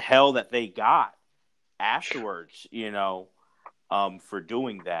 but the hell that they got afterwards, for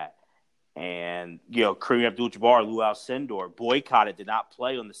doing that. And, Kareem Abdul-Jabbar, Lou Alcindor boycotted, did not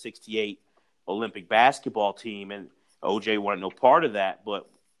play on the '68 Olympic basketball team. And OJ wanted no part of that. But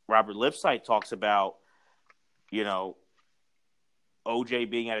Robert Lipsyte talks about, you know, OJ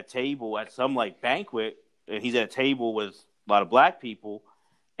being at a table at some like banquet, and he's at a table with a lot of black people,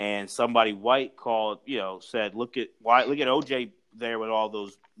 and somebody white called, said, look at OJ there with all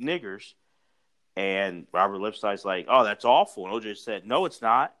those niggers. And Robert Lipsyte's like, oh, that's awful. And OJ said, no, it's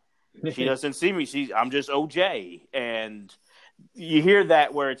not. She doesn't see me. I'm just OJ. And you hear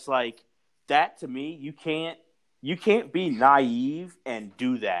that where it's like that to me, you can't be naive and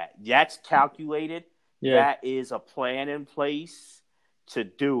do that. That's calculated. Yeah. That is a plan in place to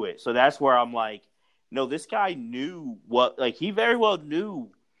do it. So that's where I'm like, no, this guy knew he very well knew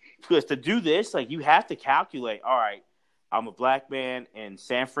because to do this, like you have to calculate, all right, I'm a black man in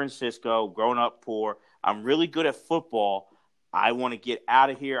San Francisco, growing up poor. I'm really good at football. I want to get out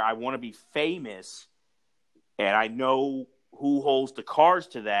of here. I want to be famous. And I know who holds the cards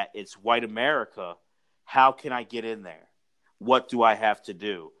to that. It's white America. How can I get in there? What do I have to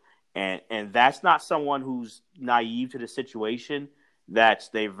do? And that's not someone who's naive to the situation.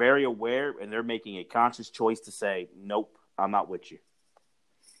 They're very aware and they're making a conscious choice to say, nope, I'm not with you.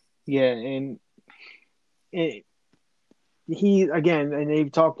 Yeah, and he again, and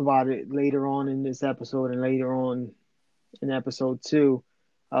they've talked about it later on in this episode and later on in episode two.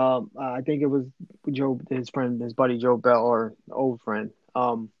 I think it was his friend, his buddy Joe Bell, or old friend.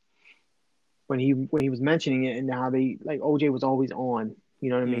 When he was mentioning it and how they like OJ was always on. You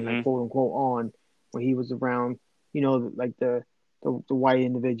know what I mean? Like Mm-hmm. quote unquote on when he was around. Like the white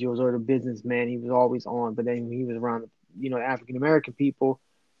individuals or the businessman, he was always on. But then when he was around, African American people,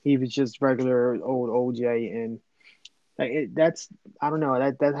 he was just regular old OJ. And that's I don't know,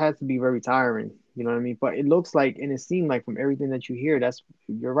 that has to be very tiring. You know what I mean? But it looks like, and it seemed like from everything that you hear,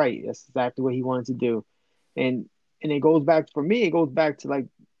 you're right. That's exactly what he wanted to do, and it goes back for me. It goes back to like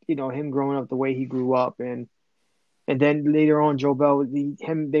him growing up the way he grew up, and then later on, Joe Bell,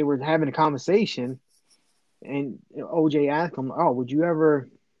 they were having a conversation, and OJ asked him, "Oh, would you ever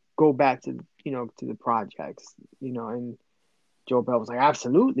go back to to the projects?" And Joe Bell was like,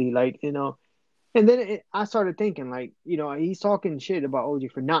 "Absolutely," And then I started thinking, like, he's talking shit about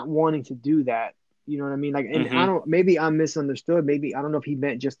OJ for not wanting to do that. You know what I mean? Like, and I Mm-hmm. don't, maybe I misunderstood. Maybe, I don't know if he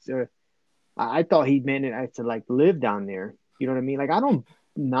meant just to, I thought he meant it as to like live down there. You know what I mean? Like, I don't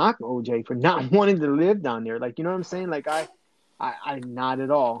knock OJ for not wanting to live down there. Like, you know what I'm saying? Like, I not at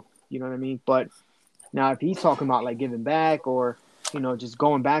all. You know what I mean? But now if he's talking about like giving back or, just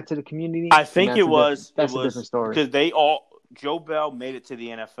going back to the community, I then think it that's a different was story. because Joe Bell made it to the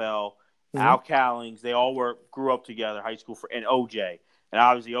NFL. Mm-hmm. Al Cowlings, they all grew up together, high school and OJ. And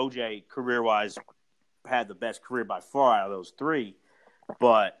obviously OJ career wise had the best career by far out of those three.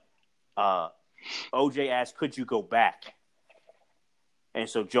 But OJ asked, could you go back? And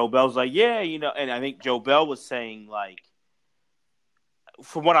so Joe Bell's like, yeah, and I think Joe Bell was saying, like,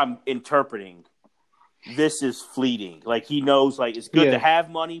 from what I'm interpreting, this is fleeting. Like, he knows, like, it's good to Yeah. have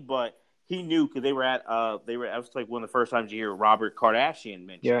money, but he knew because they were that was like one of the first times you hear Robert Kardashian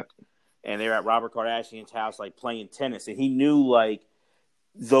mentioned. Yeah. And they were at Robert Kardashian's house, like, playing tennis. And he knew, like,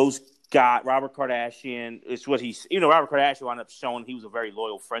 those guys, Robert Kardashian, it's what he's, Robert Kardashian wound up showing he was a very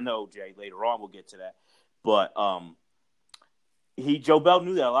loyal friend to OJ later on. We'll get to that. But, Joe Bell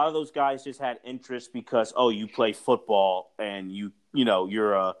knew that a lot of those guys just had interest because, you play football and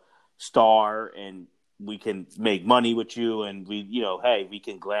you're a star and we can make money with you, and hey, we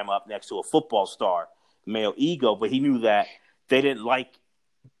can glam up next to a football star, male ego. But he knew that they didn't like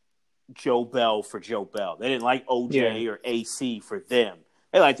Joe Bell for Joe Bell. They didn't like OJ or AC for them.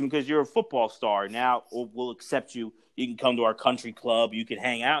 They liked him because you're a football star. Now we'll accept you. You can come to our country club. You can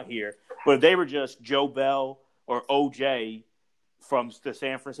hang out here. But if they were just Joe Bell or OJ from the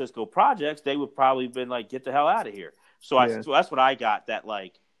San Francisco projects, they would probably have been like, get the hell out of here. So that's what I got, that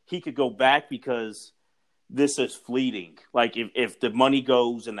like he could go back because this is fleeting. Like if the money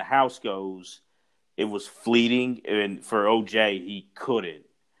goes and the house goes, it was fleeting. And for OJ, he couldn't.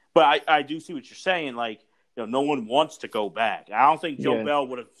 But I do see what you're saying. Like, no one wants to go back. I don't think Joe Bell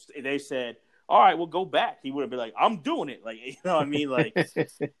would have. They said, "All right, we'll go back." He would have been like, "I'm doing it." Like, you know what I mean? Like,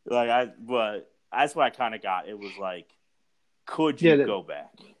 but that's what I kind of got. It was like, could you go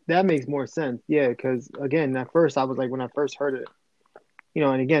back? That makes more sense. Yeah, because again, at first I was like, when I first heard it,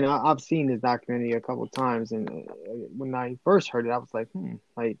 and again, I've seen this documentary a couple of times, and when I first heard it, I was like,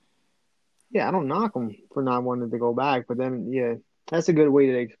 like, yeah, I don't knock him for not wanting to go back, but then, that's a good way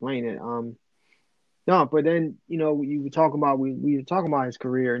to explain it. No, but then you were talking about we were talking about his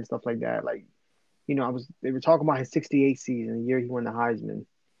career and stuff like that. Like, they were talking about his '68 season, the year he won the Heisman,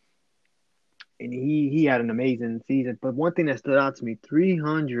 and he had an amazing season. But one thing that stood out to me: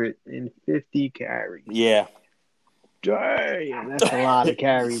 350 carries. Yeah, dang, that's a lot of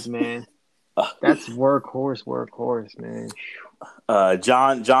carries, man. That's workhorse, man.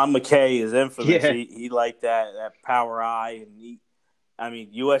 John McKay is infamous. Yeah. He liked that power eye,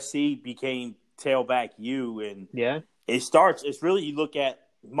 and USC became tailback U, and it's really, you look at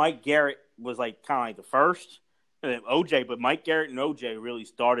Mike Garrett was like kind of like the first, and then OJ, but Mike Garrett and OJ really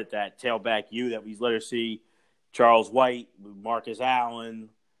started that tailback U that we later see Charles White, Marcus Allen,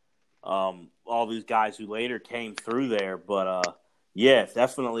 all these guys who later came through there. But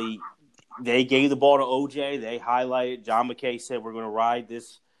definitely they gave the ball to OJ. They highlighted, John McKay said, we're going to ride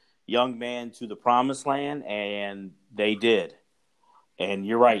this young man to the promised land, and they did. And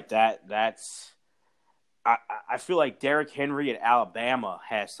you're right. That's I feel like Derrick Henry at Alabama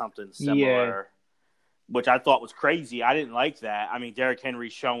has something similar, which I thought was crazy. I didn't like that. I mean, Derrick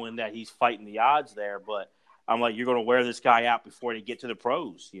Henry's showing that he's fighting the odds there, but I'm like, you're going to wear this guy out before they get to the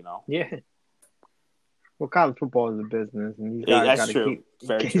pros, Yeah. Well, college football is a business, and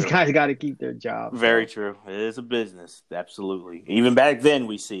these guys got to keep their job. Very true. It is a business, absolutely. Even back then,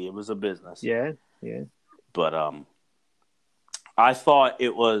 we see it was a business. Yeah. But I thought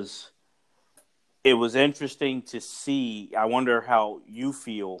it was interesting to see. I wonder how you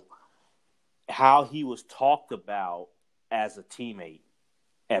feel, how he was talked about as a teammate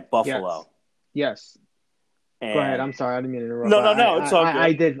at Buffalo. Yes. And go ahead. I'm sorry, I didn't mean to interrupt. No. It's all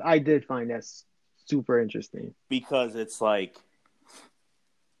good. I did find that super interesting, because it's like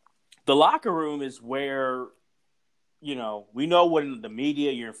the locker room is where, we know when the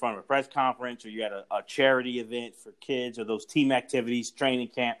media, you're in front of a press conference or you're at a charity event for kids or those team activities, training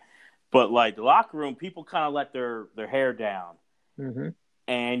camp. But like the locker room, people kind of let their hair down. Mm-hmm.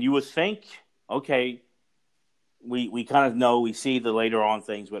 And you would think, okay, we kind of know, we see the later on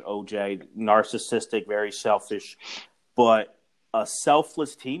things with OJ, narcissistic, very selfish, but a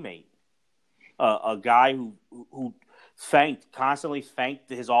selfless teammate, a guy who constantly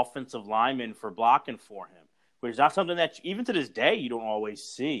thanked his offensive lineman for blocking for him, which is not something that even to this day you don't always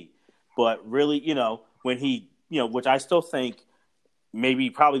see. But really, when he, which I still think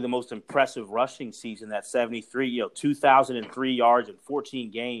maybe probably the most impressive rushing season, that 73, 2,003 yards in 14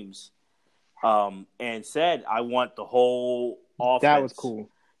 games, and said, I want the whole offense. That was cool.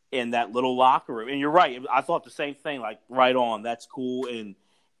 In that little locker room. And you're right. I thought the same thing, like right on. That's cool. And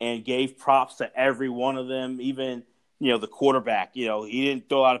gave props to every one of them, even, the quarterback. He didn't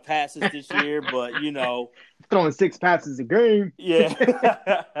throw out of passes this year, but, throwing 6 passes a game.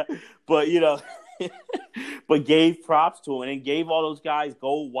 Yeah. But, but gave props to him and gave all those guys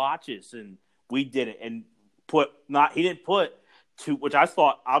gold watches, and we did it. And he didn't put two, which I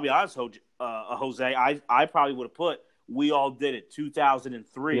thought, I'll be honest, Jose, I probably would have put, we all did it,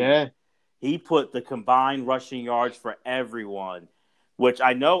 2003. Yeah. He put the combined rushing yards for everyone, which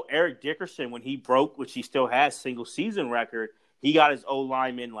I know Eric Dickerson, when he broke, which he still has, single season record, he got his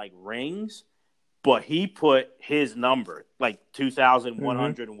O-lineman like rings, but he put his number, like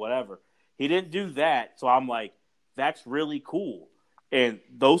 2,100 and whatever. He didn't do that. So I'm like, that's really cool. And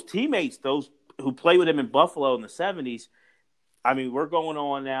those teammates, those who played with him in Buffalo in the 70s, I mean, we're going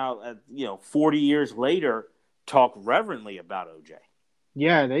on now, 40 years later, talk reverently about OJ.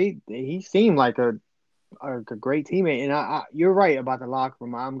 Yeah, he seemed like a great teammate, and you're right about the locker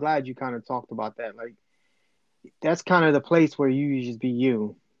room. I'm glad you kind of talked about that. Like, that's kind of the place where you just be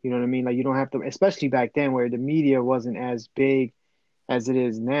you. You know what I mean? Like you don't have to, especially back then where the media wasn't as big as it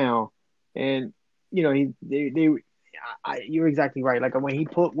is now. And you know, you're exactly right. Like when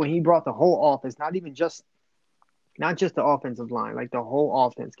he brought the whole offense, not just the offensive line, like the whole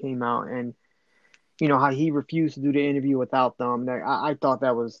offense came out, and you know how he refused to do the interview without them. I thought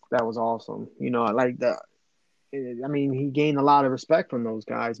that was awesome. You know, like I mean, he gained a lot of respect from those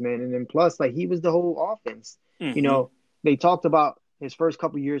guys, man. And then plus, like he was the whole offense. You Mm-hmm. know, they talked about his first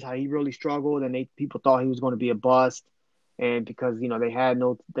couple of years how he really struggled, and people thought he was going to be a bust, and because you know they had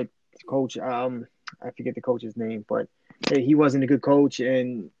no the coach, I forget the coach's name, but he wasn't a good coach,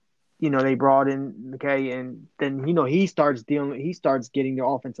 and you know they brought in McKay, and then you know he starts getting the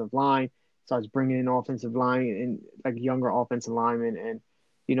offensive line, starts bringing in offensive line and like younger offensive linemen, and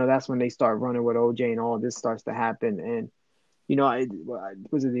you know, that's when they start running with OJ and all this starts to happen. And, you know,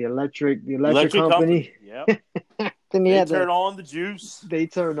 was it the electric Electric company? Company. Yep. Then They turn on the juice. they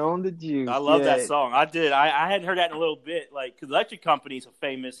turned on the I juice. love that Yeah. song. I did. I hadn't heard that in a little bit. Like, cause Electric Company's a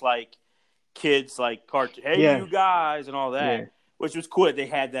famous like kids like cartoon. Hey, Yeah. you guys, and all that, Yeah. which was cool that they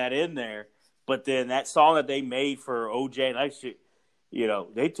had that in there. But then that song that they made for OJ and Electric, you know,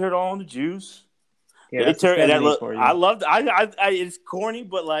 they turn on the juice. Yeah. They That's the turn and that 70s look. for I you. loved. It's corny,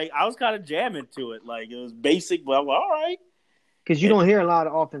 but like I was kind of jamming to it. Like it was basic, but I'm like, all right. Because you And don't hear a lot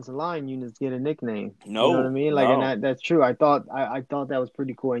of offensive line units get a nickname. You know what I no, mean? Like, and no. that's true. I thought that was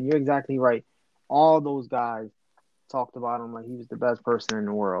pretty cool. And you're exactly right. All those guys talked about him like he was the best person in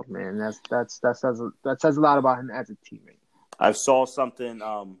the world, man. That says a lot about him as a teammate. I saw something.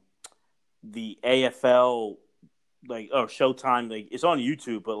 The AFL like Showtime, like it's on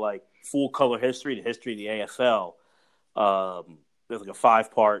YouTube, but like full color history, the history of the AFL. There's like a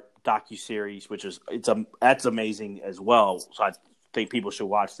 5-part docu series, which is that's amazing as well. So I think people should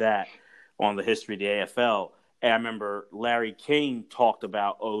watch that on the history of the AFL. And I remember Larry King talked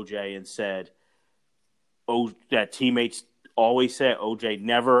about OJ and said, "Oh, that teammates always said OJ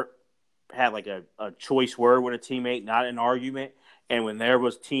never had like a choice word with a teammate, not an argument. And when there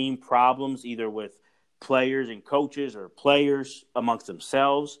was team problems, either with players and coaches or players amongst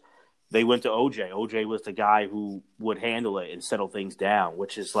themselves, they went to OJ. OJ was the guy who would handle it and settle things down,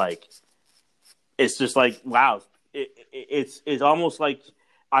 which is like, it's just like, wow. It's almost like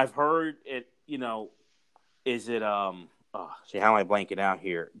I've heard it, you know, is it, see, how am I blanking out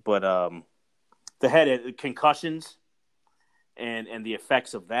here? But the head concussions and the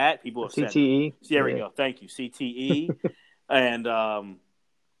effects of that, people have said, CTE. there we Yeah. go. Thank you. CTE. And,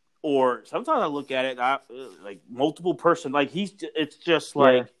 or sometimes I look at it like multiple person, like it's just Yeah.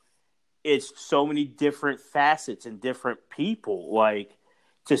 like it's so many different facets and different people. Like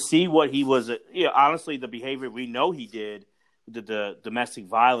to see what he was, honestly, the behavior we know he did, the domestic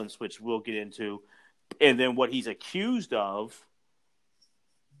violence, which we'll get into, and then what he's accused of.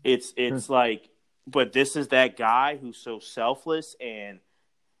 It's like, but this is that guy who's so selfless and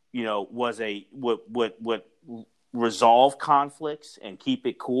was what resolve conflicts and keep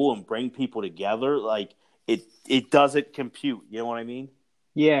it cool and bring people together. Like it doesn't compute. You know what I mean?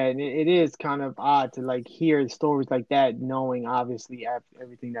 Yeah, and it is kind of odd to like hear stories like that, knowing obviously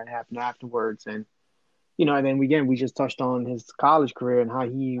everything that happened afterwards, and and then again we just touched on his college career and how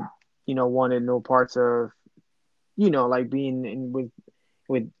he, wanted no parts of, like being in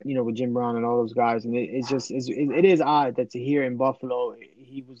with Jim Brown and all those guys, and it is odd that to hear in Buffalo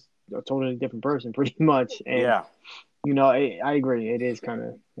he was a totally different person, pretty much, and Yeah. I agree, it is kind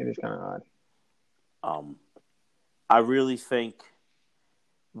of odd. I really think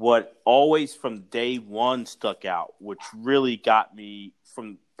what always from day one stuck out, which really got me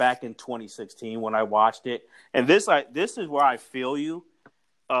from back in 2016 when I watched it. And this is where I feel you,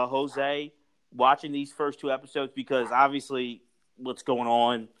 Jose, watching these first 2 episodes, because obviously what's going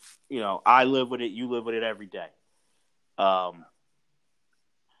on, I live with it, you live with it every day.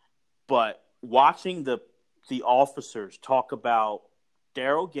 But watching the officers talk about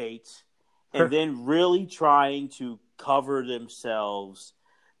Daryl Gates and then really trying to cover themselves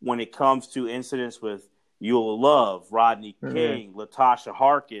when it comes to incidents with Eula Love, Rodney King, Latasha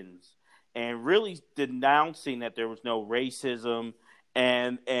Harkins, and really denouncing that there was no racism,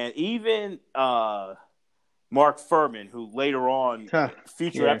 and even Mark Furman, who later on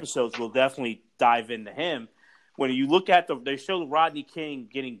future episodes will definitely dive into him. When you look at they show Rodney King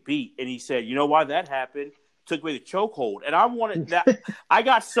getting beat, and he said, "You know why that happened? Took away the chokehold." And I wanted that. I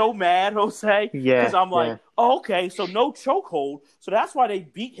got so mad, Jose, because I'm like, oh, okay, so no chokehold. So that's why they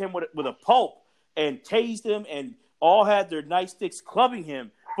beat him with a pulp and tased him and all had their nightsticks clubbing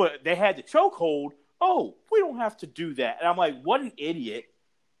him, but they had the chokehold. Oh, we don't have to do that. And I'm like, what an idiot.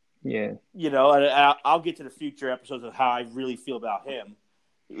 Yeah. And I'll get to the future episodes of how I really feel about him.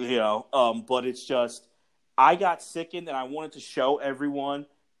 But it's just I got sickened, and I wanted to show everyone,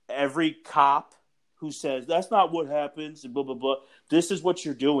 every cop who says that's not what happens, and blah blah blah. This is what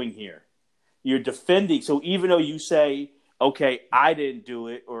you're doing here. You're defending. So even though you say, okay, I didn't do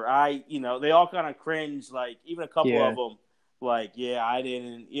it, or they all kind of cringe. Like even a couple of them, like, yeah, I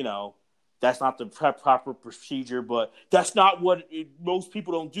didn't. That's not the proper procedure, but that's not what most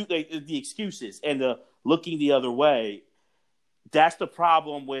people don't do. The excuses and the looking the other way. That's the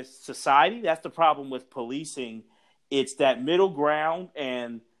problem with society. That's the problem with policing. It's that middle ground,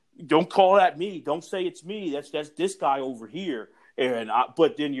 and don't call that me. Don't say it's me. That's this guy over here.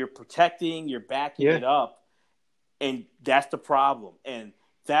 But then you're protecting, you're backing it up, and that's the problem. And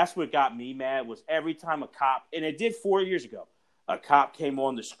that's what got me mad was every time a cop, and it did 4 years ago, a cop came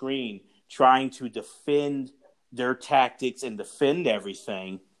on the screen trying to defend their tactics and defend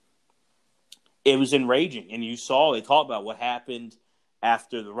everything. It was enraging, and you saw they talked about what happened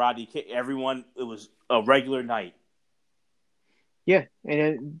after the Rodney King. Everyone, it was a regular night. Yeah,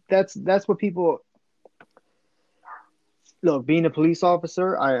 and that's what people look. Being a police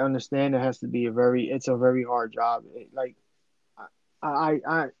officer, I understand it has to be it's a very hard job.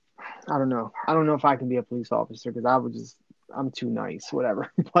 I don't know. I don't know if I can be a police officer because I'm too nice,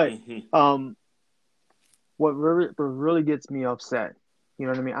 whatever. But what really gets me upset, you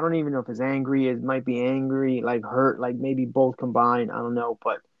know what I mean? I don't even know if it's angry. It might be angry, like hurt, like maybe both combined. I don't know.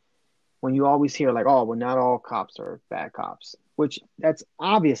 But when you always hear like, oh, well, not all cops are bad cops, which that's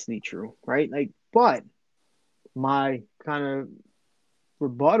obviously true, right? Like, but my kind of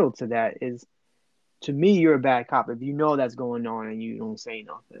rebuttal to that is, to me, you're a bad cop if you know that's going on and you don't say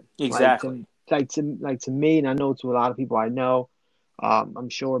nothing. Exactly. To me, and I know to a lot of people I know, I'm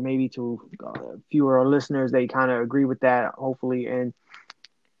sure maybe to fewer listeners, they kind of agree with that, hopefully, and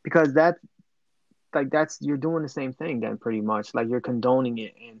because that's you're doing the same thing then, pretty much, like you're condoning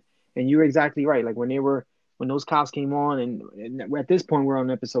it, and you're exactly right. Like when those cops came on, and at this point we're on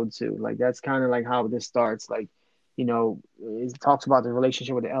episode 2, like that's kind of like how this starts, like. It talks about the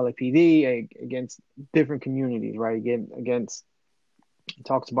relationship with the LAPD against different communities, right? It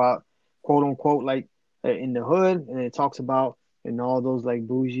talks about quote unquote like in the hood, and it talks about in all those like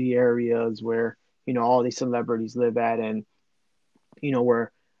bougie areas where all these celebrities live at, and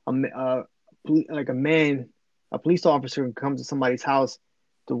where a police officer comes to somebody's house,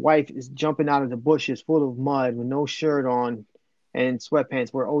 the wife is jumping out of the bushes full of mud with no shirt on and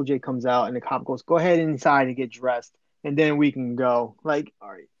sweatpants, where OJ comes out and the cop goes, go ahead inside and get dressed and then we can go. Like, all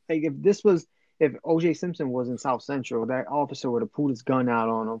right, like if OJ Simpson was in South Central, that officer would have pulled his gun out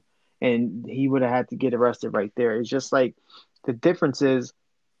on him and he would have had to get arrested right there. It's just like the differences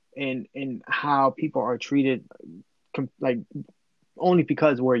in how people are treated, like only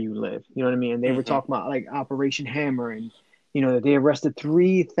because where you live, you know what I mean? And they were talking about like Operation Hammer, and they arrested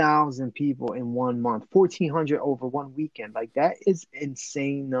 3,000 people in 1 month, 1,400 over one weekend. Like that is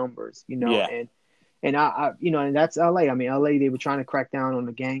insane numbers, Yeah. And I and that's LA. I mean, LA, they were trying to crack down on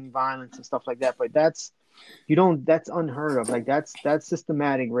the gang violence and stuff like that, but that's unheard of. Like that's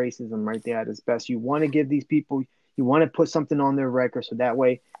systematic racism right there at its best. You want to give these people, you want to put something on their record so that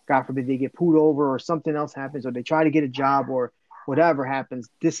way, God forbid, they get pulled over or something else happens, or they try to get a job or whatever happens,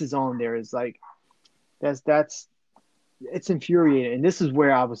 this is on there. It's like it's infuriating, and this is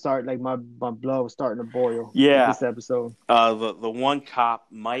where I would start. Like my blood was starting to boil. Yeah, this episode. The one cop,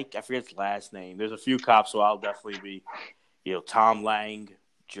 Mike, I forget his last name. There's a few cops, so I'll definitely be, Tom Lang,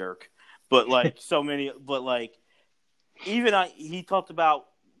 jerk. But like so many, but like even he talked about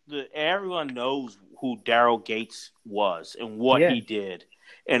everyone knows who Daryl Gates was and what he did.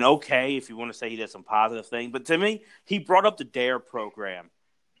 And okay, if you want to say he did some positive thing, but to me, he brought up the DARE program,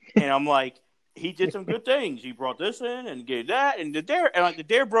 and I'm like, he did some good things. He brought this in and did that, and the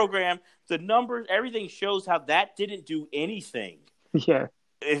DARE program, the numbers, everything shows how that didn't do anything. Yeah,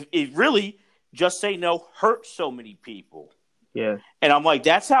 it really just say no hurt so many people. Yeah, and I'm like,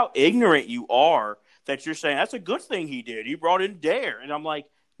 that's how ignorant you are that you're saying that's a good thing he did. He brought in DARE, and I'm like,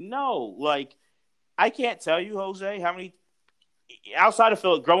 no, like I can't tell you, Jose, how many. Outside of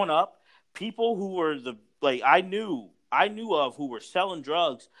Philip, growing up, people who were I knew of who were selling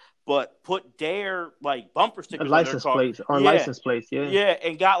drugs, but put DARE like bumper stickers on their car. License plates, yeah,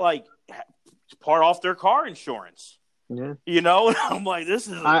 and got like part off their car insurance. Yeah, I'm like, this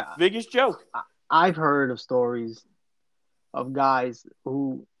is the biggest joke. I've heard of stories of guys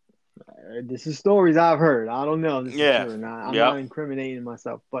who. This is stories I've heard. I don't know. This is true. I'm not incriminating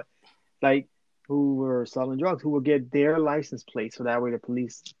myself, but like. Who were selling drugs, who would get their license plate so that way the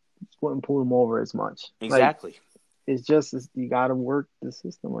police wouldn't pull them over as much. Exactly. Like, it's just you got to work the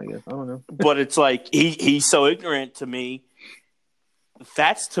system, I guess. I don't know. But it's like he's so ignorant to me.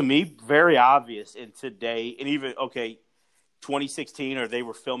 That's to me very obvious in today, and even 2016, or they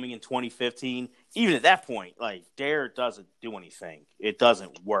were filming in 2015. Even at that point, like Dare doesn't do anything. It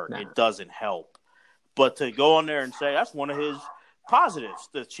doesn't work. Nah. It doesn't help. But to go on there and say that's one of his positives,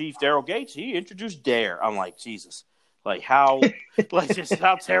 the Chief Daryl Gates, he introduced Dare. I'm like, Jesus, like how, like just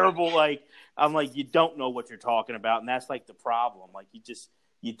how terrible. Like I'm like, you don't know what you're talking about, and that's like the problem. Like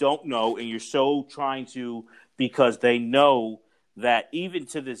you don't know, and you're so trying to, because they know that even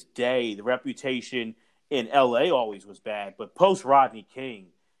to this day, the reputation in L.A. always was bad, but post Rodney King,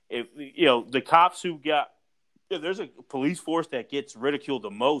 the cops who got, there's a police force that gets ridiculed the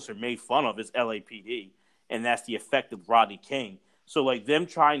most or made fun of is LAPD, and that's the effect of Rodney King. So like them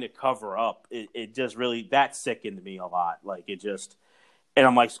trying to cover up, it just really, that sickened me a lot. Like it just, and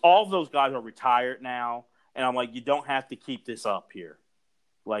I'm like, all of those guys are retired now, and I'm like, you don't have to keep this up here.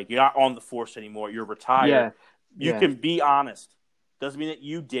 Like you're not on the force anymore. You're retired. You can be honest. Doesn't mean that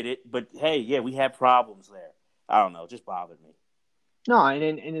you did it, but hey, yeah, we had problems there. I don't know, it just bothered me. No,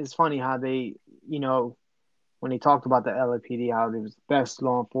 and it's funny how they, when they talked about the LAPD, how it was the best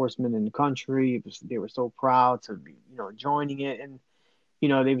law enforcement in the country. They were so proud to be, joining it, and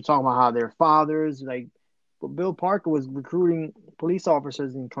they were talking about how their fathers, like, but Bill Parker was recruiting police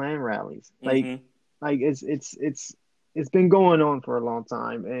officers in Klan rallies. Mm-hmm. Like it's been going on for a long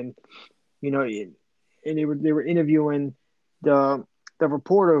time, and and they were interviewing the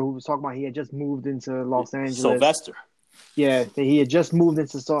reporter who was talking about he had just moved into Los Angeles. Sylvester. Yeah, he had just moved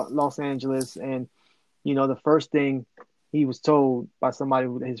into Los Angeles, and the first thing he was told by somebody,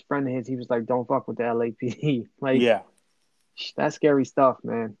 his friend of his, he was like, "Don't fuck with the LAPD." Like, yeah, that's scary stuff,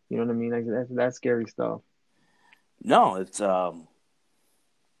 man. You know what I mean? Like that's scary stuff. No, it's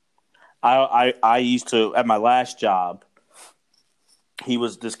I used to, at my last job.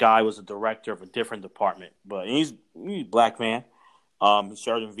 This guy was a director of a different department, but he's a black man. He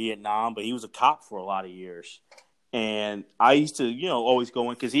served in Vietnam, but he was a cop for a lot of years. And I used to, always go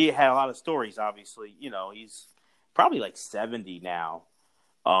in because he had a lot of stories. Obviously, he's probably like 70 now,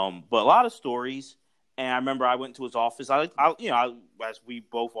 but a lot of stories. And I remember I went to his office. As we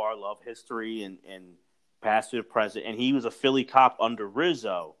both are, love history and past to the present. And he was a Philly cop under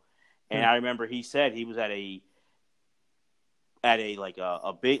Rizzo. And I remember he said he was at a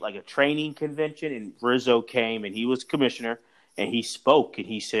big, like a training convention, and Rizzo came, and he was commissioner, and he spoke, and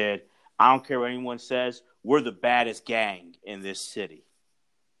he said, "I don't care what anyone says, we're the baddest gang in this city."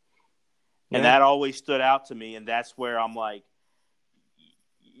 Yeah. And that always stood out to me, and that's where I'm like,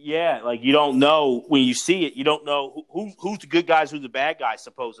 yeah, like you don't know when you see it, you don't know who's the good guys, who's the bad guys,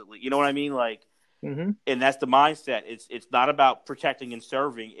 supposedly. You know what I mean? Like, and that's the mindset. It's not about protecting and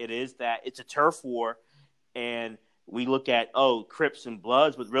serving. It is that it's a turf war, and we look at, Crips and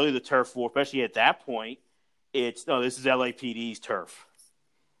Bloods, but really the turf war, especially at that point, this is LAPD's turf.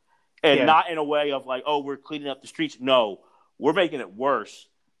 And not in a way of like, we're cleaning up the streets. No, we're making it worse.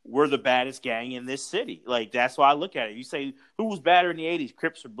 We're the baddest gang in this city. Like, that's why I look at it. You say, who was badder in the 80s,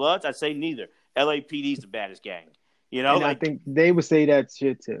 Crips or Bloods? I say neither. LAPD's the baddest gang. And I think they would say that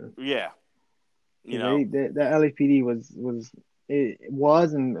shit too. Yeah. The LAPD was,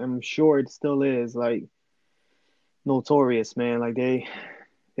 and I'm sure it still is, like, notorious, man. Like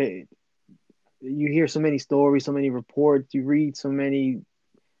you hear so many stories, so many reports, you read so many,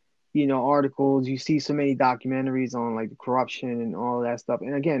 articles, you see so many documentaries on like the corruption and all that stuff.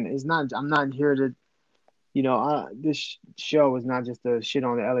 And again, I'm not here to, this show is not just a shit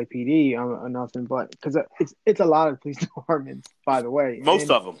on the LAPD or nothing, but because it's a lot of police departments, by the way.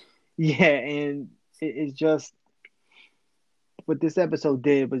 Most of them. Yeah, and it's just what this episode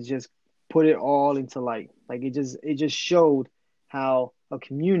did was just put it all into light. Like it just showed how a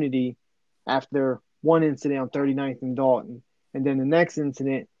community, after one incident on 39th and Dalton, and then the next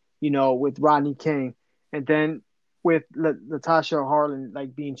incident, with Rodney King, and then with Latasha Harlan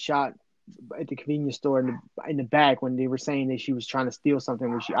like being shot at the convenience store in the back when they were saying that she was trying to steal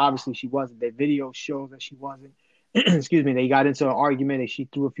something, which she wasn't. The video shows that she wasn't. Excuse me. They got into an argument and she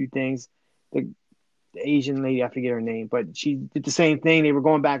threw a few things. The Asian lady, I forget her name, but she did the same thing. They were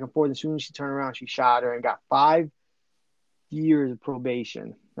going back and forth. As soon as she turned around, she shot her and got 5 years of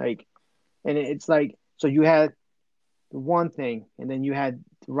probation. Like, and it's like, so you had the one thing, and then you had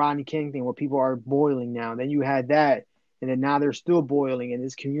the Rodney King thing where people are boiling now. Then you had that, and then now they're still boiling, and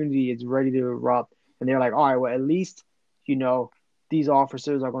this community is ready to erupt. And they're like, all right, well, at least, these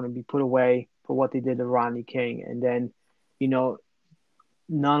officers are going to be put away for what they did to Rodney King. And then,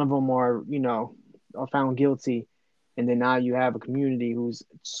 none of them are found guilty. And then now you have a community who's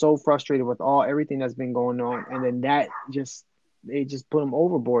so frustrated with everything that's been going on. And then they just put them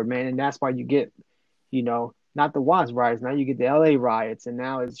overboard, man. And that's why you get, not the Watts riots. Now you get the LA riots, and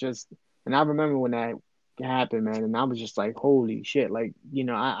now it's just. And I remember when that happened, man, and I was just like, holy shit! Like,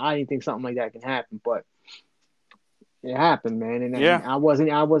 I didn't think something like that can happen, but it happened, man, and Yeah, I wasn't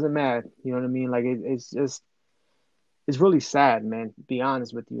mad. You know what I mean? Like it's just it's really sad, man. To be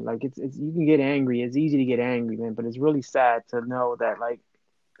honest with you, like it's you can get angry. It's easy to get angry, man, but it's really sad to know that like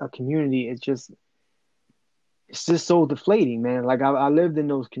a community is just it's just so deflating, man. Like I lived in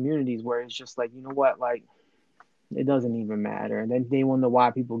those communities where it's just like, you know what, like it doesn't even matter, and then they wonder why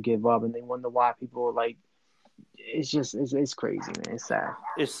people give up, and they wonder why people like it's just it's crazy, man. It's sad.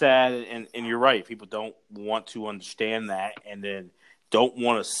 it's sad, and you're right. People don't want to understand that, and then don't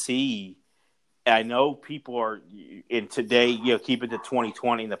want to see. I know people are in today. Keep it to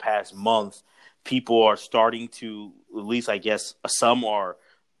 2020. In the past month, people are starting to, at least I guess, some are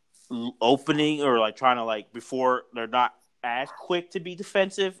opening or like trying to like before they're not as quick to be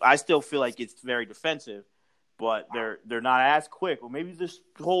defensive. I still feel like it's very defensive, but they're not as quick. Well, maybe this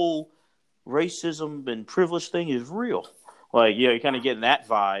whole racism and privilege thing is real. Like, you're kind of getting that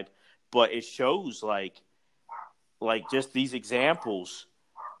vibe, but it shows like just these examples.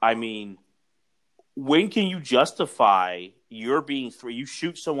 I mean, when can you justify you're being you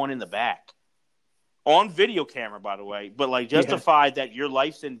shoot someone in the back on video camera, by the way, but like Yeah, justify that your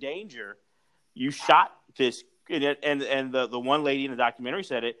life's in danger? You shot this, and the one lady in the documentary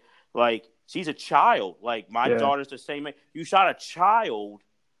said it, like, she's a child. Like, my yeah, daughter's the same age. You shot a child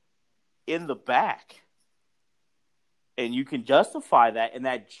in the back, and you can justify that, and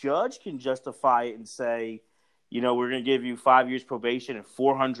that judge can justify it and say, we're going to give you 5 years probation and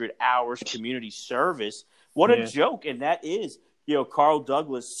 400 hours community service. What a yeah, joke. And that is, Carl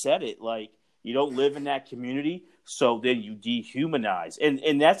Douglas said it, like, you don't live in that community, so then you dehumanize.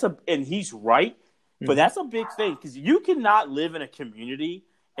 And he's right, but hmm that's a big thing, because you cannot live in a community,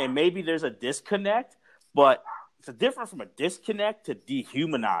 and maybe there's a disconnect, but it's different from a disconnect to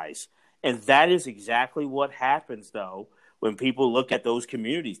dehumanize. And that is exactly what happens, though, when people look at those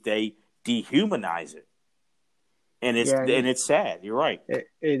communities. They dehumanize it. And it's yeah. and it's sad. You're right. It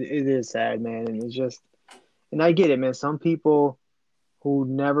is sad, man, and it's just, and I get it, man. Some people who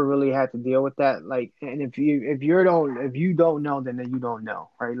never really had to deal with that, like, and if you don't know, then you don't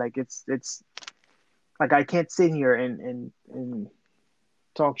know, right? Like it's like I can't sit here and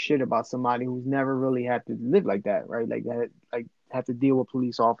talk shit about somebody who's never really had to live like that, right? Like that, like have to deal with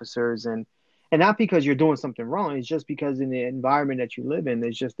police officers and not because you're doing something wrong. It's just because in the environment that you live in,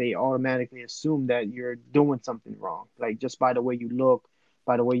 it's just they automatically assume that you're doing something wrong, like just by the way you look,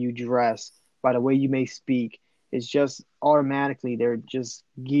 by the way you dress, by the way you may speak. It's just automatically they're just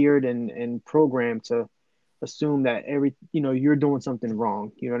geared and programmed to assume that you're doing something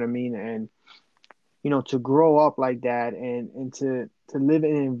wrong. You know what I mean? And to grow up like that and to live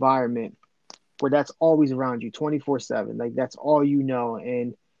in an environment where that's always around you 24/7, like that's all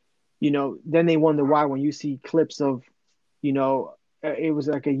and then they wonder why when you see clips of it was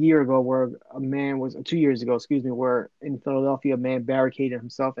like a year ago where a man was 2 years ago, excuse me, where in Philadelphia a man barricaded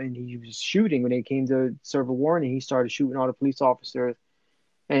himself and he was shooting when they came to serve a warning. He started shooting all the police officers,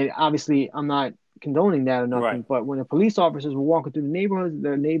 and obviously I'm not condoning that or Right. nothing, but when the police officers were walking through the neighborhoods,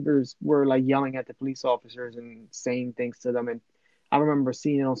 the neighbors were like yelling at the police officers and saying things to them. And I remember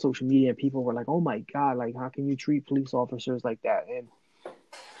seeing it on social media and people were like, oh my God, like how can you treat police officers like that? And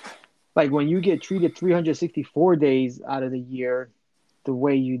like when you get treated 364 days out of the year the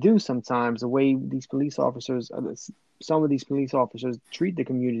way you do sometimes, the way these police officers, some of these police officers treat the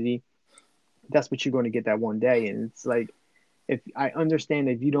community, that's what you're going to get that one day. And it's like, if I understand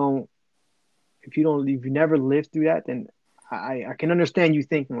if you never lived through that, then I can understand you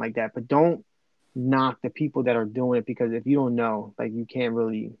thinking like that, but don't knock the people that are doing it, because if you don't know, like you can't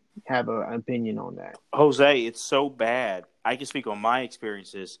really have an opinion on that. Jose, it's so bad. I can speak on my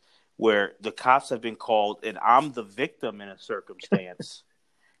experiences where the cops have been called and I'm the victim in a circumstance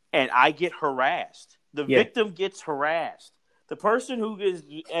and I get harassed. The Yeah. victim gets harassed. The person who is,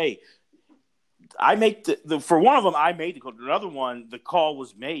 hey, I make for one of them, I made the call. Another one, the call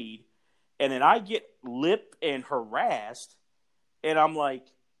was made, and then I get lip and harassed, and I'm like,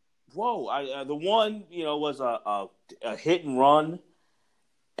 whoa. The one, was a hit and run,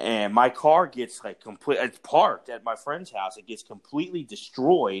 and my car gets like complete. It's parked at my friend's house. It gets completely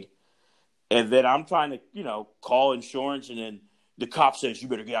destroyed, and then I'm trying to, call insurance, and then the cop says, "You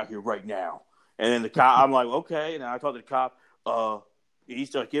better get out here right now." And then the cop, I'm like, okay. And I talk to the cop. He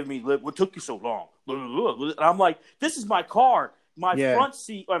started giving me lip. What took you so long? And I'm like, this is my car. My Yeah. front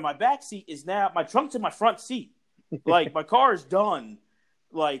seat or my back seat is now, my trunk's in my front seat. Like, my car is done.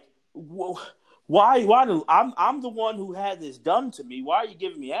 Like, why I'm the one who had this done to me. Why are you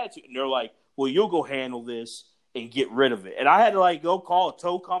giving me attitude? And they're like, well, you'll go handle this and get rid of it. And I had to like go call a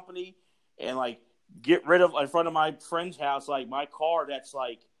tow company and like get rid of in front of my friend's house, like my car that's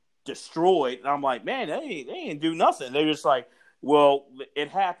like destroyed. And I'm like, man, they ain't do nothing. They're just like, well, it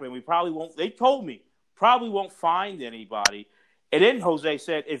happened. We probably won't. They told me probably won't find anybody. And then Jose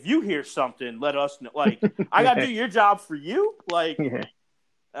said, if you hear something, let us know. Like, I got to do your job for you. Like, Yeah.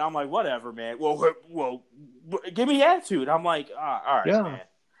 And I'm like, whatever, man. Well, give me attitude. I'm like, all right, Yeah. man.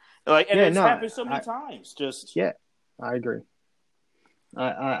 Like, and Yeah, it's no, happened so many times. Just Yeah, I agree.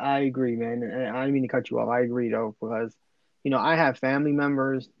 I agree, man. And I didn't mean to cut you off. I agree though, because I have family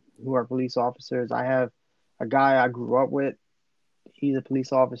members who are police officers. I have a guy I grew up with. He's a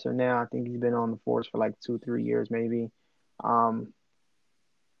police officer now. I think he's been on the force for like 2, 3 years, maybe. Um,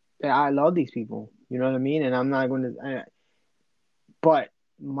 and I love these people. You know what I mean? And I'm not going to. But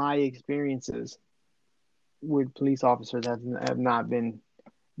my experiences with police officers have not been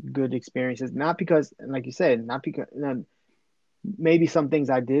good experiences. Not because, like you said, not because. Maybe some things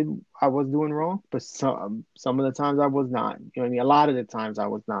I was doing wrong, but some of the times I was not. You know what I mean? A lot of the times I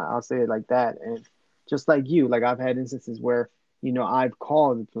was not. I'll say it like that. And just like you, like I've had instances where, I've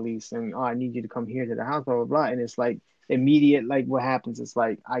called the police and I need you to come here to the house, blah blah blah. And it's like immediate, like what happens is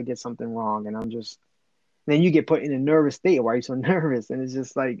like I did something wrong and then you get put in a nervous state. Why are you so nervous? And it's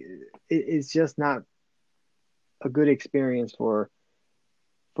just like it's just not a good experience for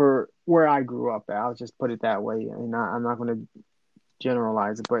where I grew up at. I'll just put it that way. And I'm not going to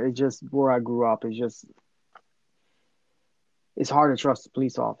generalize it, but it's just where I grew up. It's hard to trust a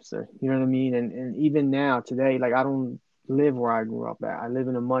police officer. You know what I mean? And even now today, like I don't live where I grew up at. I live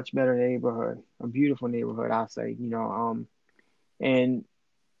in a much better neighborhood, a beautiful neighborhood, I'll say. And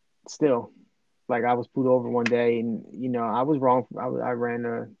still, like I was pulled over one day, and I was wrong. I ran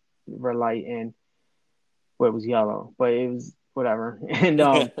a red light, and it was yellow, but it was whatever.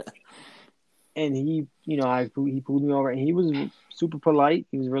 And he, he pulled me over, and he was super polite.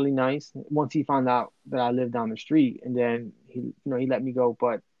 He was really nice. Once he found out that I lived down the street, and then he let me go.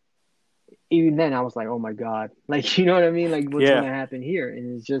 But even then, I was like, oh my God, like you know what I mean? Like what's yeah. gonna happen here?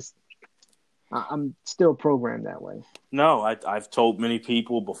 And it's just, I'm still programmed that way. No, I've told many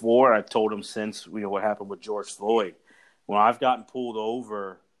people before. I've told them since what happened with George Floyd. When I've gotten pulled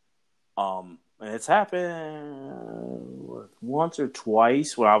over, and it's happened once or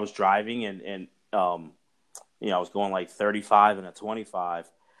twice when I was driving and I was going like 35 and a 25.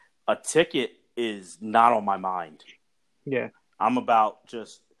 A ticket is not on my mind. Yeah. I'm about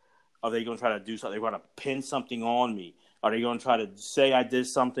just, are they going to try to do something? They're going to pin something on me. Are they going to try to say I did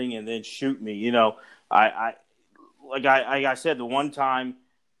something and then shoot me? Like I said, the one time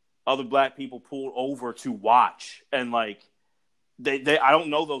other black people pulled over to watch, and like they I don't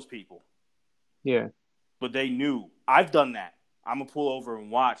know those people. Yeah. But they knew. I've done that. I'm gonna pull over and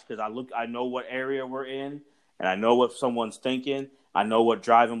watch because I know what area we're in, and I know what someone's thinking. I know what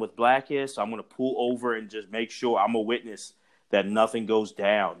driving with black is, so I'm gonna pull over and just make sure I'm a witness that nothing goes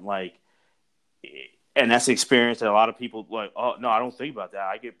down. Like, and that's the experience that a lot of people like. Oh no, I don't think about that.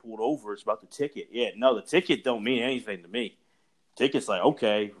 I get pulled over. It's about the ticket. Yeah, no, the ticket don't mean anything to me. Ticket's like,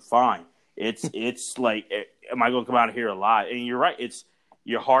 okay, fine. It's like, am I gonna come out of here alive? And you're right. It's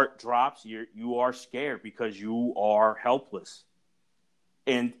your heart drops. You are scared because you are helpless,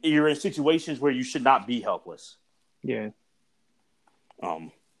 and you're in situations where you should not be helpless. Yeah.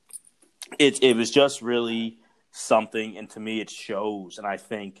 It was just really something, and to me, it shows. And I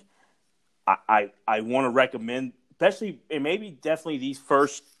think I want to recommend, especially and maybe definitely these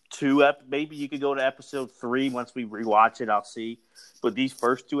first two. Maybe you could go to episode 3 once we rewatch it. I'll see, but these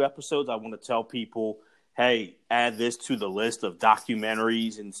first 2 episodes, I want to tell people, hey, add this to the list of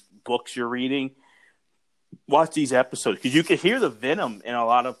documentaries and books you're reading. Watch these episodes because you can hear the venom in a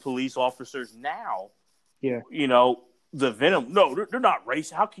lot of police officers now. Yeah. The venom. No, they're not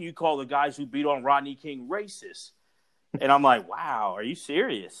racist. How can you call the guys who beat on Rodney King racist? And I'm like, wow, are you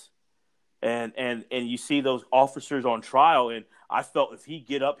serious? And you see those officers on trial, and I felt if he'd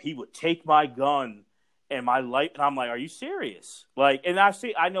get up, he would take my gun and my life. And I'm like, are you serious? Like, and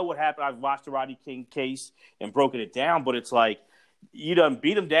I know what happened. I've watched the Rodney King case and broken it down, but it's like you done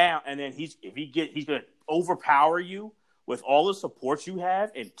beat him down, and then he's gonna overpower you with all the support you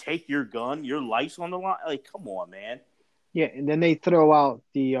have and take your gun, your life's on the line. Like, come on, man. Yeah, and then they throw out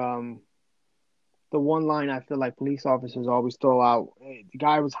the one line I feel like police officers always throw out. Hey, the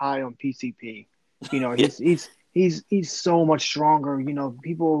guy was high on PCP. He's so much stronger.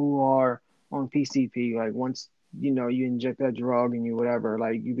 People who are on PCP, like once you inject that drug and you whatever,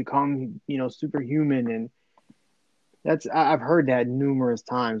 like you become superhuman. And I've heard that numerous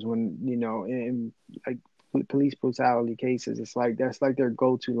times when and like police brutality cases, it's like that's like their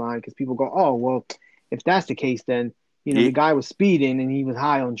go-to line because people go, oh well, if that's the case, then Yeah, the guy was speeding and he was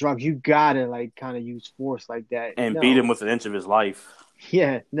high on drugs. You gotta like kind of use force like that. and beat him No, with an inch of his life.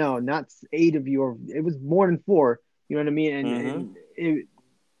 yeah, no, not eight of you, or it was more than four. You know what I mean? Mm-hmm. And it,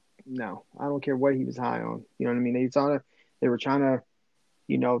 no, I don't care what he was high on. You know what I mean? They were trying to,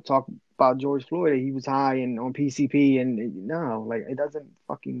 talk about George Floyd. He was high and on PCP, and no, like it doesn't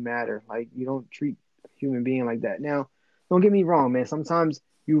fucking matter. Like you don't treat a human being like that. Now, don't get me wrong, man. Sometimes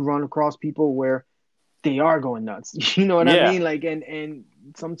you run across people where they are going nuts. You know what I Yeah, mean? Like, and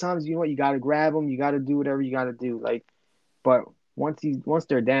sometimes you know what, you got to grab them. You got to do whatever you got to do. Like, but once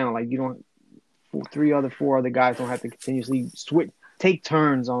they're down, like you don't four other guys don't have to continuously take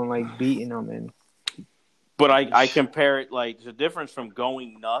turns on like beating them and. but I compare it like there's a difference from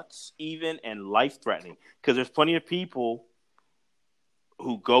going nuts even and life threatening because there's plenty of people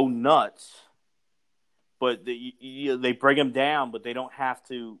who go nuts, but they bring them down, but they don't have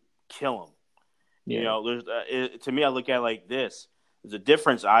to kill them. Yeah. To me, I look at it like this. There's a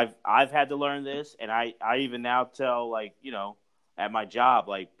difference. I've had to learn this, and I even now tell like at my job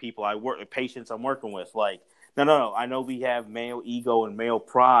like people I work patients I'm working with like no. I know we have male ego and male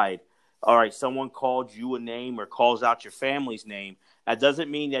pride. All right, someone called you a name or calls out your family's name. That doesn't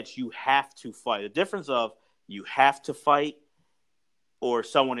mean that you have to fight. The difference of you have to fight or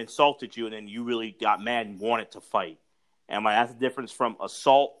someone insulted you and then you really got mad and wanted to fight. And that's the difference from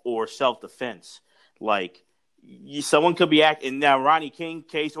assault or self-defense. Like, someone could be acting. Now, Ronnie King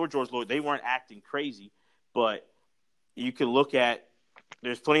case or George Floyd, they weren't acting crazy. But you can look at,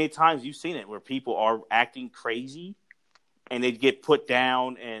 there's plenty of times you've seen it where people are acting crazy and they get put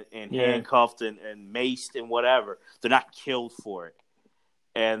down and handcuffed and maced and whatever. They're not killed for it.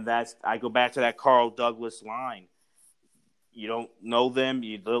 And I go back to that Carl Douglas line. You don't know them.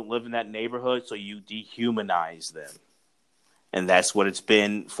 You don't live in that neighborhood, so you dehumanize them. And that's what it's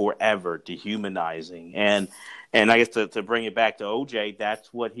been forever, dehumanizing. And I guess to bring it back to OJ,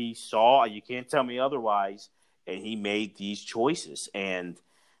 that's what he saw. You can't tell me otherwise. And he made these choices. And,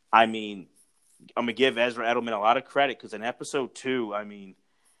 I mean, I'm going to give Ezra Edelman a lot of credit because in episode 2, I mean,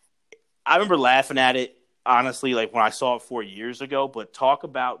 I remember laughing at it, honestly, like when I saw it 4 years ago. But talk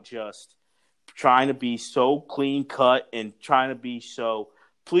about just trying to be so clean cut and trying to be so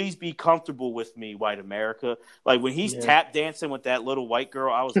please be comfortable with me, white America. Like when he's tap dancing with that little white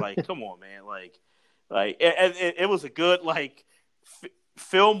girl, I was like, come on, man. Like it was a good, like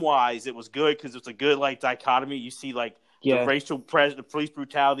film wise, it was good because it's a good like dichotomy. You see like the police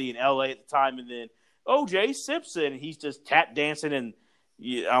brutality in LA at the time. And then OJ Simpson, he's just tap dancing. And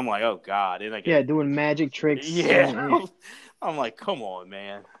I'm like, oh God. And doing magic tricks. Yeah. I'm like, come on,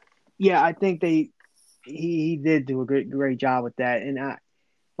 man. Yeah, I think he did do a great job with that, and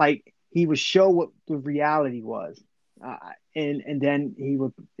he would show what the reality was, and then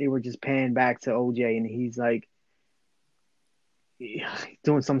they were just panning back to OJ, and he's like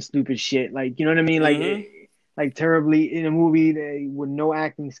doing some stupid shit, like you know what I mean, like terribly in a movie with no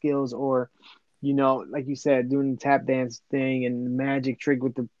acting skills, or like you said, doing the tap dance thing and the magic trick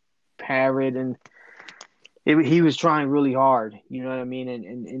with the parrot and. He was trying really hard, you know what I mean,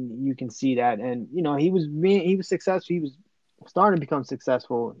 and you can see that, and he was successful. He was starting to become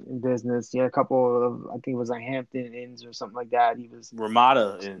successful in business. He had a couple of, I think it was like Hampton Inns or something like that. He was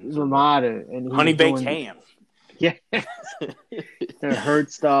Ramada, and Honey Baked Ham. Yeah, the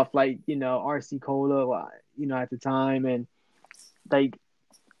hurt stuff like RC Cola, at the time, and like,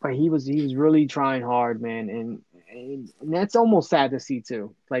 but he was really trying hard, man, and that's almost sad to see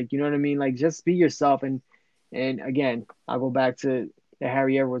too. Like you know what I mean, like just be yourself. And again, I'll go back to the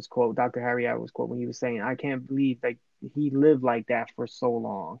Harry Edwards quote, Dr. Harry Edwards quote, when he was saying, I can't believe like he lived like that for so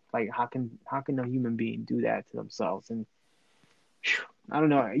long. Like how can a human being do that to themselves? And I don't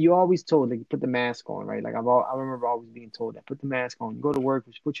know. You always told like put the mask on, right? Like I remember always being told that put the mask on. You go to work,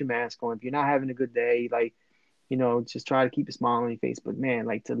 put your mask on. If you're not having a good day, like just try to keep a smile on your face. But man,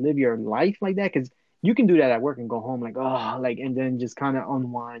 like to live your life like that, because you can do that at work and go home like and then just kind of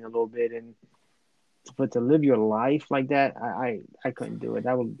unwind a little bit and. But to live your life like that, I couldn't do it.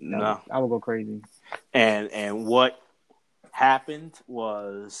 I would go crazy. And what happened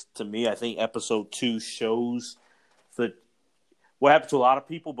was, to me, I think episode 2 shows what happened to a lot of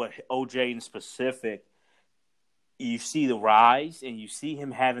people, but OJ in specific. You see the rise, and you see him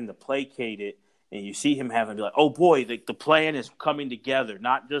having to placate it, and you see him having to be like, oh boy, the plan is coming together.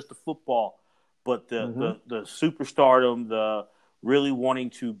 Not just the football, but the superstardom, the really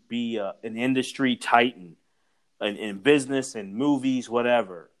wanting to be an industry titan in business and movies,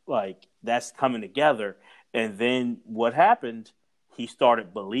 whatever. Like, that's coming together. And then what happened, he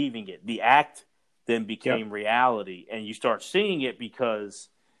started believing it. The act then Yep. became reality. And you start seeing it because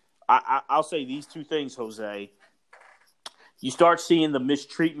I'll say these two things, Jose. You start seeing the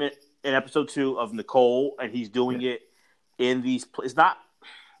mistreatment in episode 2 of Nicole, and he's doing Yeah. it in these. It's not.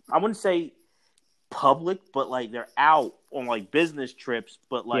 I wouldn't say public, but like they're out on like business trips.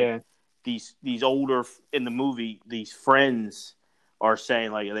 But like Yeah. these older in the movie, these friends are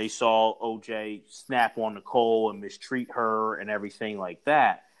saying like they saw OJ snap on Nicole and mistreat her and everything like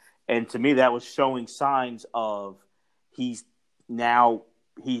that. And to me, that was showing signs of he's now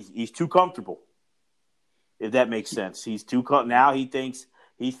he's too comfortable. If that makes sense, he's too now he thinks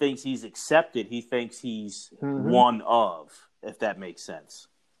he's accepted. He thinks he's Hmm. one of. If that makes sense.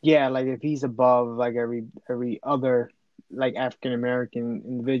 Yeah, like if he's above like every other like African American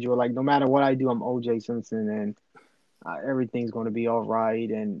individual, like no matter what I do, I'm OJ Simpson, and everything's going to be all right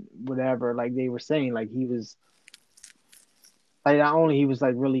and whatever. Like they were saying, like he was like not only he was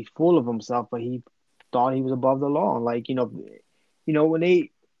like really full of himself, but he thought he was above the law. Like when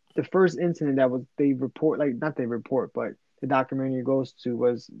the first incident that was they report like not they report, but the documentary goes to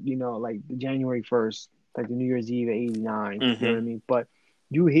was like the January 1st, like the New Year's Eve of '89. You know what I Mm-hmm. mean? But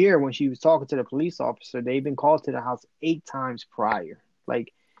you hear when she was talking to the police officer, they've been called to the house 8 times prior.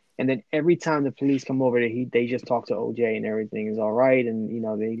 Like, and then every time the police come over there, they just talk to OJ and everything is all right, and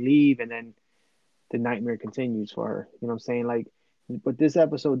they leave, and then the nightmare continues for her. You know what I'm saying? Like, but this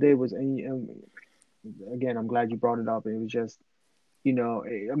episode did was, and again, I'm glad you brought it up. It was just, I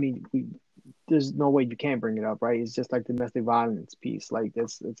mean, there's no way you can't bring it up, right? It's just like the domestic violence piece. Like,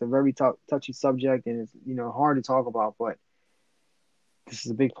 it's a very touchy subject, and it's hard to talk about, but this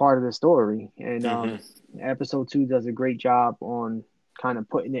is a big part of the story. And Mm-hmm. episode 2 does a great job on kind of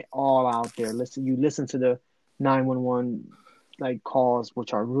putting it all out there. You listen to the 911 like calls,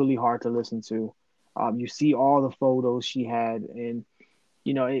 which are really hard to listen to. You see all the photos she had, and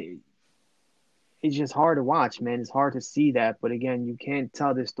you know it's just hard to watch, man. It's hard to see that, but again, you can't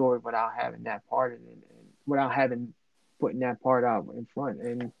tell this story without having that part in it, and without having putting that part out in front.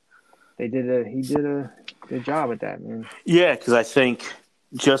 And he did a good job at that, man. Yeah, because I think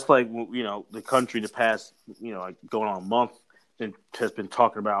just like the country the past like going on a month has been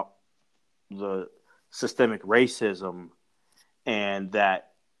talking about the systemic racism and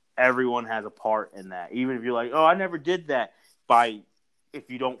that everyone has a part in that. Even if you're like, oh, I never did that. If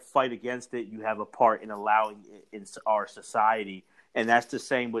you don't fight against it, you have a part in allowing it in our society, and that's the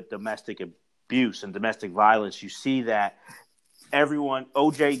same with domestic abuse and domestic violence. You see that everyone,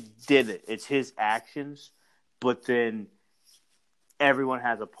 OJ did it. It's his actions, but then everyone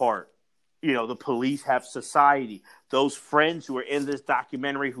has a part. The police have society. Those friends who were in this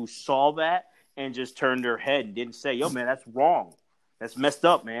documentary who saw that and just turned their head and didn't say, yo, man, that's wrong. That's messed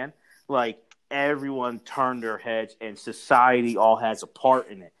up, man. Like, everyone turned their heads and society all has a part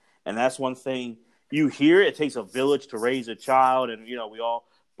in it. And that's one thing you hear. It takes a village to raise a child, and,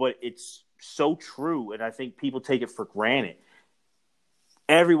 but it's so true. And I think people take it for granted.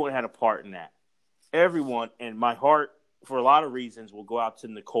 Everyone had a part in that. Everyone, and my heart, for a lot of reasons, will go out to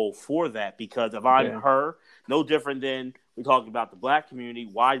Nicole for that, because if I'm Yeah, her, no different than we talked about the black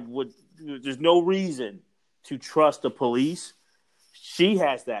community, there's no reason to trust the police. She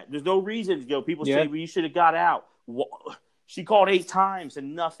has that. There's no reason, people say, yeah, well, you should have got out. She called 8 times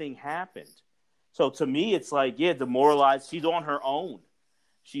and nothing happened. So to me, it's like, yeah, demoralized. She's on her own.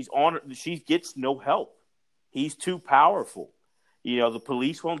 She gets no help. He's too powerful. The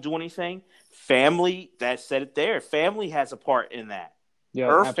police won't do anything. Family, that said it there. Family has a part in that. yeah,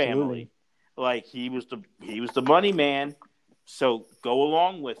 Her absolutely. family, like he was the money man. So go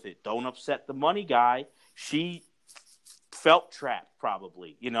along with it. Don't upset the money guy. She felt trapped,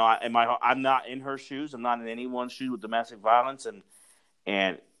 probably. I'm not in her shoes. I'm not in anyone's shoes with domestic violence,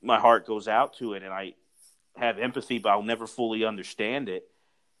 and my heart goes out to it, and I have empathy, but I'll never fully understand it.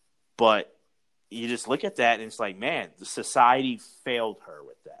 But you just look at that, and it's like, man, the society failed her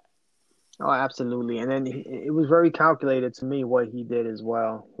with that. Oh, absolutely. And then it was very calculated to me what he did as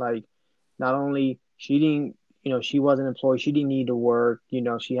well. Like, not only she didn't, she wasn't employed, she didn't need to work.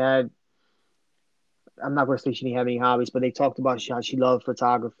 She had, I'm not going to say she didn't have any hobbies, but they talked about how she loved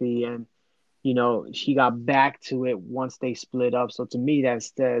photography, and, she got back to it once they split up. So to me, that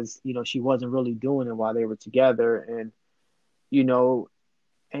says, she wasn't really doing it while they were together. And, you know,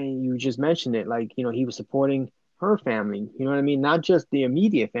 and you just mentioned it, like, he was supporting her family, you know what I mean? Not just the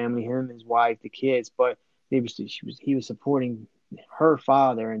immediate family, him, his wife, the kids, but he was supporting her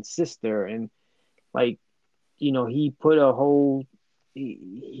father and sister, and like, he put a whole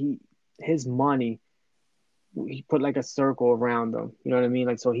his money, he put like a circle around them, you know what I mean?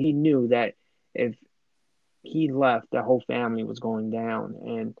 Like, so he knew that if he left, the whole family was going down.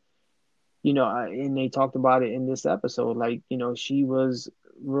 And and they talked about it in this episode. Like, she was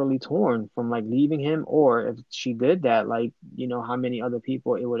really torn from like leaving him, or if she did that, like, how many other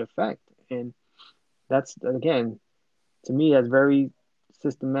people it would affect. And that's, again, to me, that's very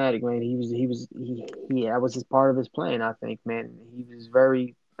systematic, man. That was his part of his plan, I think, man. He was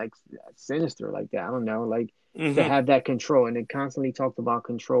very like sinister like that. I don't know, like to Hmm. have that control, and it constantly talked about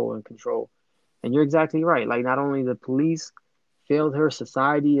control and control. And you're exactly right. Like not only the police failed her,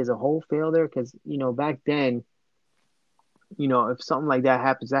 society as a whole failed her, because back then, if something like that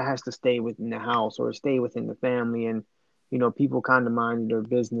happens, that has to stay within the house or stay within the family, and people kind of minded their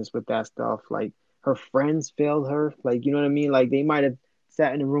business with that stuff. Like her friends failed her, like you know what I mean. Like they might have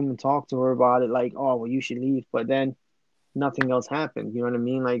sat in a room and talked to her about it, like, oh well, you should leave, but then nothing else happened. You know what I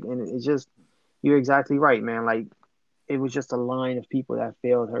mean? Like, and it's just, you're exactly right, man. Like it was just a line of people that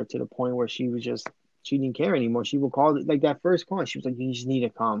failed her to the point where she didn't care anymore. She would call it like that first call. She was like, "You just need to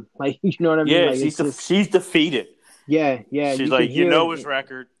come." Like, you know what I mean? Yeah, Like it's just, she's defeated. yeah, yeah. She's You can like, you hear know his it.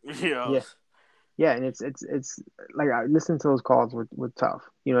 record. You know. Yeah, yeah, and it's like I listened to those calls were tough.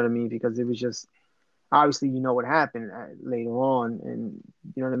 You know what I mean? Because it was just obviously what happened later on, and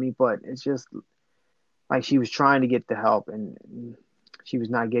you know what I mean. But it's just like she was trying to get the help, and she was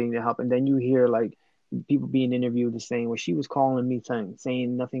not getting the help. And then you hear like people being interviewed the saying, well, she was calling me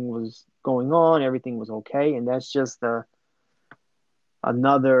saying nothing was going on, everything was okay, and that's just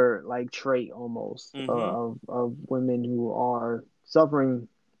another like trait almost Hmm. of women who are suffering,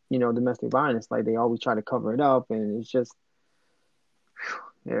 domestic violence. Like they always try to cover it up, and it's just,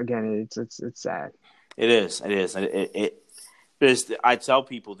 again, it's sad. It is. It is. I tell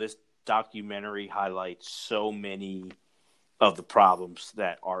people this documentary highlights so many of the problems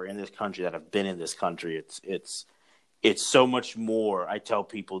that are in this country that have been in this country. It's so much more. I tell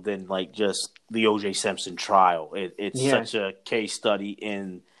people than like just the O.J. Simpson trial. It's Yeah, such a case study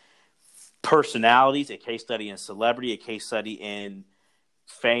in personalities, a case study in celebrity, a case study in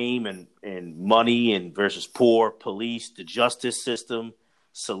fame and money and versus poor, police, the justice system,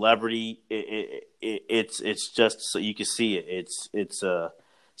 celebrity. It's just so you can see it. It's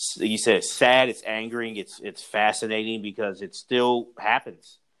you said it's sad, it's angering, it's fascinating because it still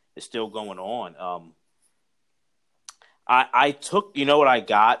happens. It's still going on. I took, you know what I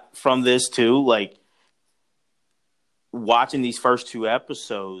got from this too, like watching these first two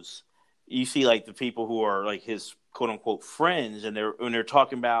episodes. You see like the people who are like his quote unquote friends, and they're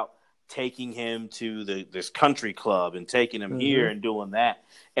talking about taking him to this country club and taking him here mm-hmm. and doing that,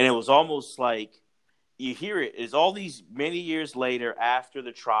 and it was almost like you hear it is all these many years later after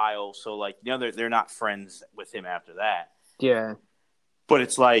the trial. So like they're not friends with him after that, Yeah, but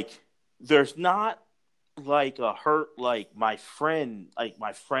it's like there's not like a hurt like my friend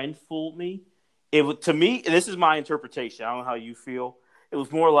fooled me. It was to me, and this is my interpretation. I don't know how you feel. It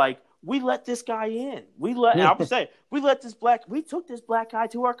was more like we let this guy in. I'm saying we took this black guy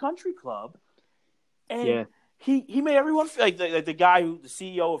to our country club, and yeah, he made everyone feel like the guy who the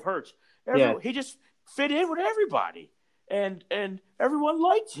CEO of Hertz. yeah. Everyone he just fit in with everybody, and everyone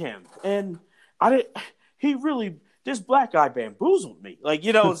liked him. And I did he really this black guy bamboozled me. Like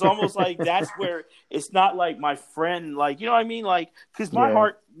it's almost like that's where it's not like my friend. Like what I mean. Like because my Yeah,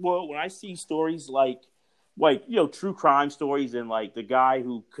 heart. Well, when I see stories like true crime stories and like the guy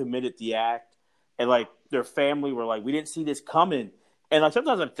who committed the act and like their family were like we didn't see this coming. And like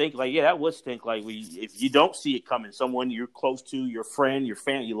sometimes I think like yeah that would stink like if you don't see it coming someone you're close to your friend your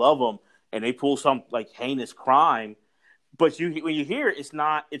family you love them and they pull some like heinous crime but when you hear it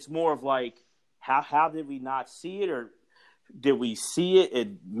it's more of like how did we not see it or did we see it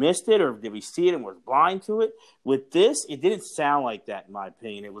and missed it or did we see it and was blind to it with this it didn't sound like that in my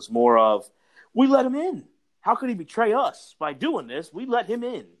opinion it was more of we let him in how could he betray us by doing this we let him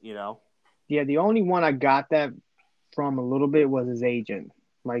in. yeah. The only one I got that from a little bit was his agent,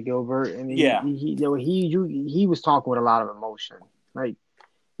 Mike Gilbert, and Yeah. he was talking with a lot of emotion. Like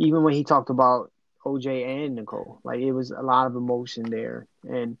even when he talked about OJ and Nicole, like it was a lot of emotion there,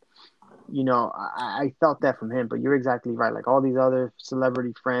 and I felt that from him. But you're exactly right. Like all these other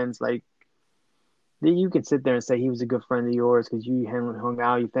celebrity friends, like you could sit there and say he was a good friend of yours because you hung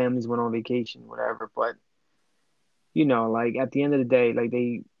out, your families went on vacation, whatever. But like at the end of the day, like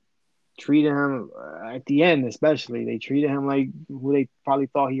they treated him at the end, especially they treated him like who they probably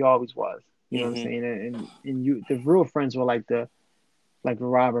thought he always was. You know what I'm Hmm. saying? And the real friends were like the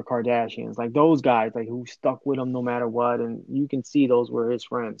Robert Kardashians, like those guys, like who stuck with him no matter what, and you can see those were his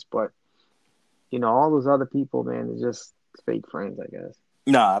friends. But all those other people, man, is just fake friends, I guess.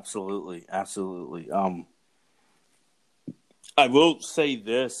 No, absolutely, absolutely. I will say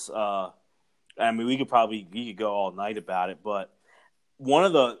this. I mean, we could go all night about it, but one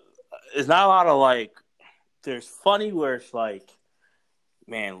of the It's not a lot of like. There's funny where it's like,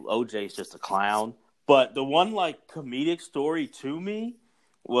 man, OJ's just a clown. But the one like comedic story to me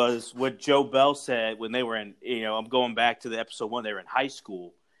was what Joe Bell said when they were in. I'm going back to the episode 1. They were in high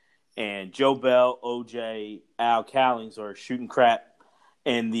school, and Joe Bell, OJ, Al Cowlings are shooting crap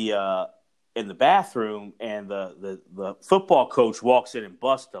in the bathroom, and the football coach walks in and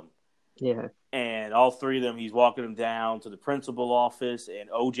busts them. Yeah. And all three of them, he's walking them down to the principal office, and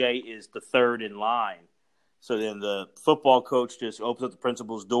OJ is the third in line. So then the football coach just opens up the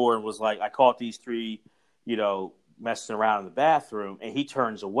principal's door and was like, I caught these three, messing around in the bathroom, and he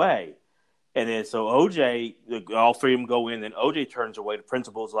turns away. And then so OJ, all three of them go in, and OJ turns away. The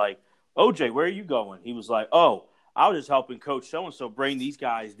principal's like, OJ, where are you going? He was like, oh, I was just helping Coach so-and-so bring these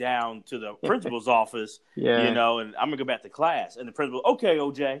guys down to the principal's office, and I'm going to go back to class. And the principal, okay,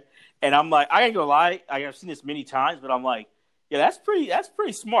 OJ. And I'm like, I ain't going to lie. I've seen this many times, but I'm like, yeah, that's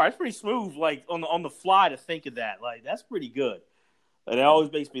pretty smart. That's pretty smooth, like, on the fly to think of that. Like, that's pretty good. And it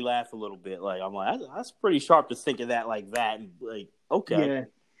always makes me laugh a little bit. Like, I'm like, that's pretty sharp to think of that like that. And, like, okay.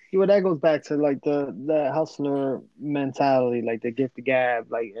 Yeah. Well, that goes back to like the hustler mentality, like the gift of gab,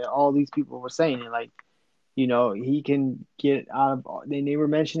 like all these people were saying it, like, he can get out of. They were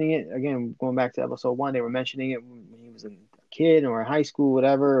mentioning it again, going back to episode 1. They were mentioning it when he was a kid or in high school,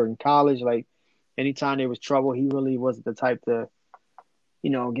 whatever, or in college. Like, anytime there was trouble, he really wasn't the type to,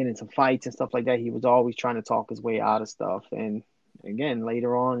 get into fights and stuff like that. He was always trying to talk his way out of stuff. And again,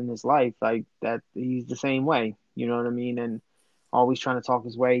 later on in his life, like that, he's the same way. You know what I mean? And always trying to talk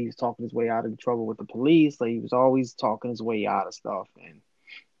his way. He was talking his way out of trouble with the police. Like, he was always talking his way out of stuff. And,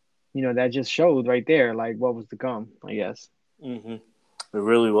 that just showed right there, like, what was to come, I guess. Mm-hmm. It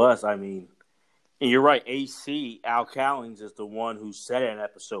really was. I mean, and you're right. Al Cowlings is the one who said it in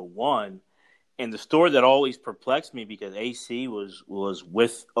episode 1. And the story that always perplexed me, because AC was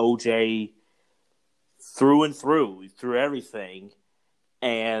with OJ through and through everything.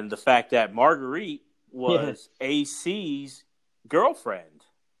 And the fact that Marguerite was AC's girlfriend.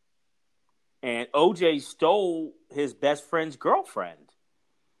 And OJ stole his best friend's girlfriend.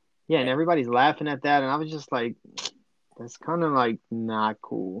 Yeah, and everybody's laughing at that. And I was just like, that's kind of like not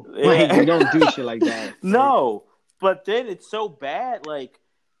cool. Like, you don't do shit like that. No, but then it's so bad. Like,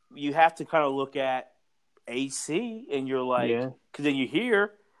 you have to kind of look at AC, and you're like, because then you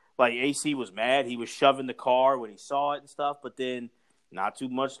hear, like, AC was mad. He was shoving the car when he saw it and stuff. But then not too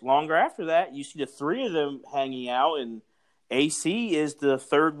much longer after that, you see the three of them hanging out, and AC is the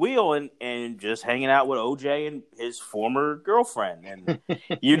third wheel and just hanging out with OJ and his former girlfriend. And,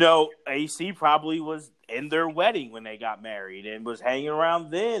 AC probably was in their wedding when they got married and was hanging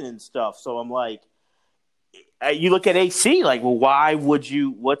around then and stuff. So I'm like, you look at AC, like, well, why would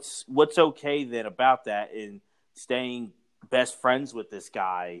you? What's okay then about that in staying best friends with this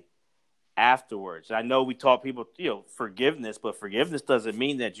guy afterwards? I know we taught people, forgiveness, but forgiveness doesn't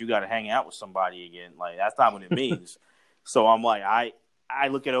mean that you got to hang out with somebody again. Like, that's not what it means. So I'm like, I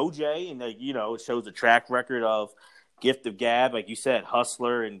look at OJ, and like, it shows a track record of gift of gab, like you said,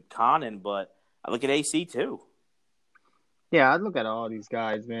 hustler and conning. But I look at AC too. Yeah, I look at all these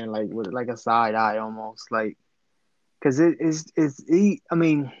guys, man, like with like a side eye almost, like, because I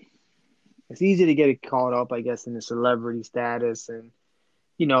mean, it's easy to get caught up, I guess, in the celebrity status and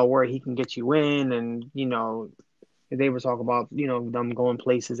where he can get you in, and they were talking about them going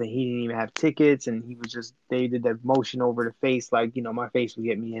places and he didn't even have tickets, and they did that motion over the face, like my face would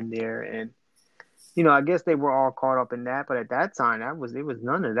get me in there, and I guess they were all caught up in that, but at that time it was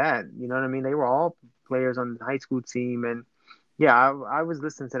none of that. You know what I mean? They were all players on the high school team, and yeah, I was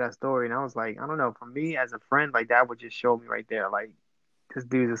listening to that story, and I was like, I don't know, for me as a friend, like that would just show me right there, like, this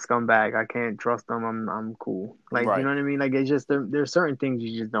dude's a scumbag. I can't trust him. I'm cool. Like, Right. You know what I mean? Like, it's just there's certain things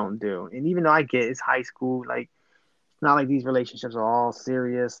you just don't do. And even though I get it's high school, like, it's not like these relationships are all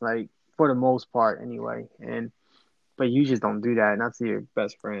serious, like, for the most part anyway. But you just don't do that, not to your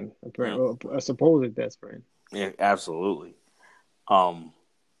best friend, a supposed best friend. Yeah, absolutely. I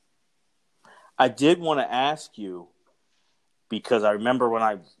did want to ask you, because I remember when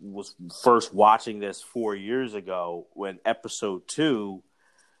I was first watching this 4 years ago, when episode 2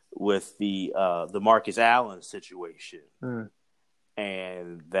 with the Marcus Allen situation,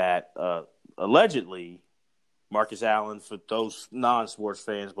 and that allegedly Marcus Allen, for those non-sports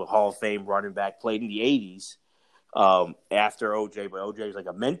fans, but Hall of Fame running back, played in the 80s after OJ, but OJ was like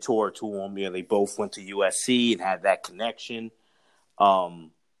a mentor to him. They both went to USC and had that connection. But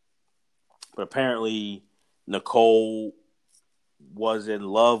apparently Nicole was in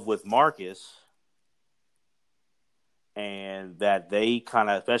love with Marcus, and that they kind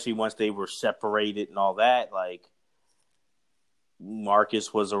of, especially once they were separated and all that, like,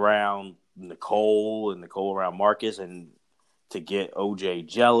 Marcus was around Nicole and Nicole around Marcus, and to get OJ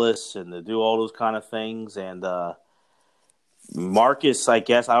jealous and to do all those kind of things. And Marcus, I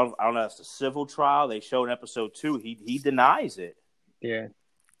guess, I don't know if it's a civil trial. They showed in episode 2. He denies it. Yeah.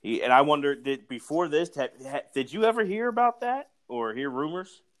 And I wonder, before this, did you ever hear about that or hear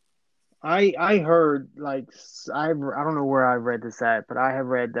rumors? I heard like I don't know where I read this at, but I have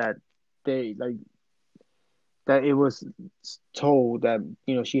read that they like that it was told that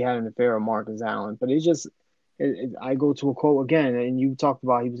she had an affair with Marcus Allen, but it's just I go to a quote again, and you talked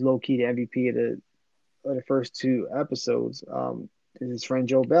about he was low key the MVP of the first 2 episodes. His friend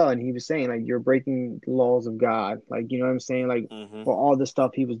Joe Bell, and he was saying like you're breaking the laws of God, like what I'm saying, like for all the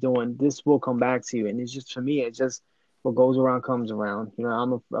stuff he was doing, this will come back to you, and it's just for me, it's just what goes around comes around.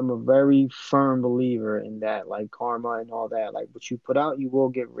 I'm a very firm believer in that, like karma and all that, like what you put out, you will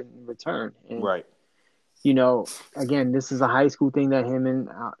get in return, and Right. Again, this is a high school thing that him and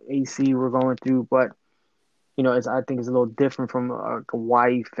AC were going through, but I think it's a little different from a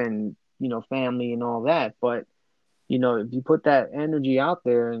wife and family and all that, but. If you put that energy out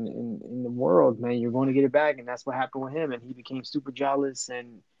there in the world, man, you're going to get it back. And that's what happened with him. And he became super jealous.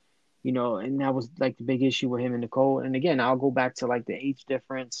 And that was like the big issue with him and Nicole. And again, I'll go back to like the age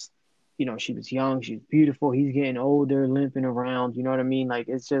difference. She was young. She was beautiful. He's getting older, limping around. You know what I mean? Like,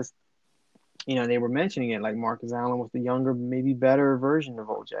 it's just, they were mentioning it like Marcus Allen was the younger, maybe better version of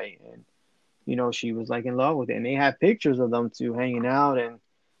OJ. And, she was like in love with it. And they had pictures of them two hanging out. And,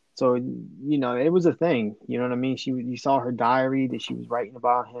 so, it was a thing, you know what I mean? You saw her diary that she was writing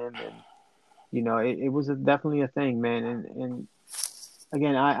about him, and, it was definitely a thing, man. And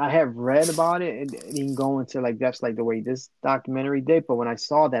again, I have read about it and didn't go into like depths like the way this documentary did, but when I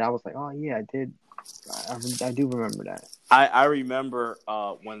saw that, I was like, oh yeah, I did. I do remember that. I remember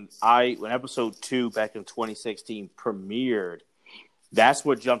when episode 2 back in 2016 premiered, that's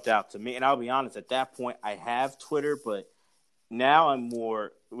what jumped out to me. And I'll be honest, at that point, I have Twitter, but now I'm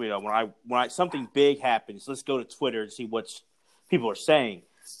more, when I something big happens, let's go to Twitter and see what people are saying.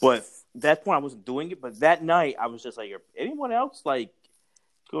 But at that point, I wasn't doing it. But that night, I was just like, anyone else like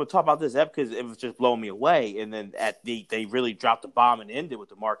going to talk about this? Because it was just blowing me away. And then they really dropped the bomb and ended with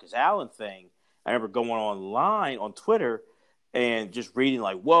the Marcus Allen thing. I remember going online on Twitter and just reading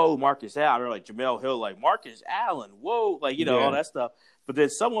like, "Whoa, Marcus Allen," or like Jamel Hill, like Marcus Allen, whoa, like all that stuff. But then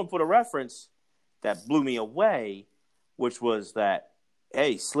someone put a reference that blew me away, which was that,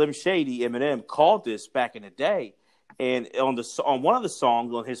 hey, Slim Shady, Eminem called this back in the day, and on one of the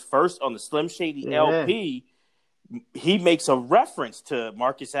songs on the Slim Shady LP, he makes a reference to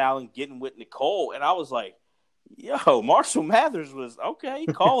Marcus Allen getting with Nicole, and I was like, yo, Marshall Mathers was okay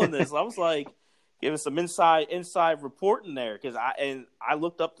calling this. I was like, give us some inside reporting there, because I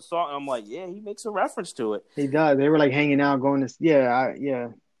looked up the song and I'm like, yeah, he makes a reference to it. He does. They were like hanging out, going to yeah.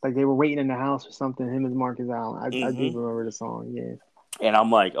 Like they were waiting in the house or something, him and Marcus Allen. I do remember the song, yeah. And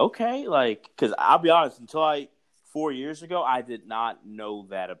I'm like, okay, like, because I'll be honest, until 4 years ago, I did not know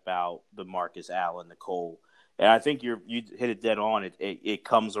that about the Marcus Allen, Nicole. And I think you hit it dead on. It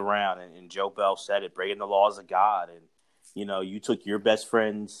comes around, and Joe Bell said it, breaking the laws of God. And, you took your best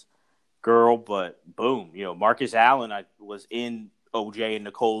friend's girl, but boom, Marcus Allen was in OJ and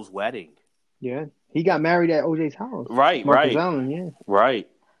Nicole's wedding. Yeah, he got married at OJ's house. Right, Marcus Allen, yeah. Right.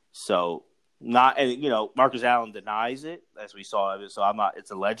 So Marcus Allen denies it, as we saw of it. So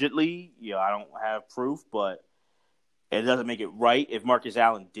it's allegedly, I don't have proof, but it doesn't make it right. If Marcus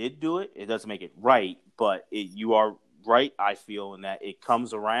Allen did do it, it doesn't make it right. But you are right, I feel, in that it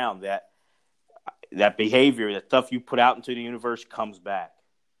comes around, that behavior, that stuff you put out into the universe comes back.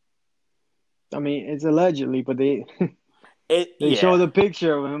 I mean, it's allegedly, but they show the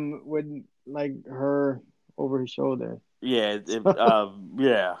picture of him with like her over his shoulder. Yeah,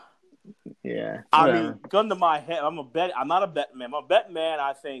 yeah. Yeah. I mean, gun to my head, I'm not a betting man. I'm a betting man.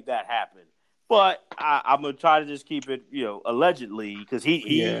 I think that happened, but I'm gonna try to just keep it, allegedly, because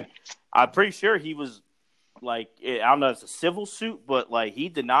I'm pretty sure he was like, I don't know if it's a civil suit, but like he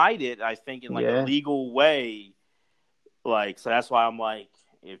denied it. I think in like a legal way, like, so that's why I'm like,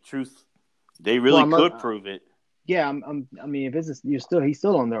 if truth, they really could prove it. Yeah, I mean, if he's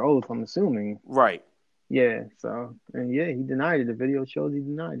still on their oath, I'm assuming. Right. Yeah. So, and yeah, he denied it. The video shows he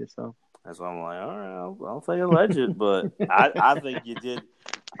denied it. So that's why I'm like, all right, I'll say alleged, but I think you did.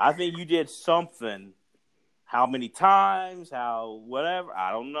 I think you did something. How many times? How whatever?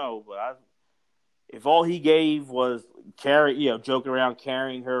 I don't know, but if all he gave was joking around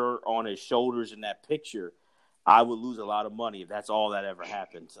carrying her on his shoulders in that picture, I would lose a lot of money if that's all that ever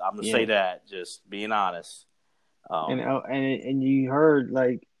happens. I'm gonna say that, just being honest. And you heard,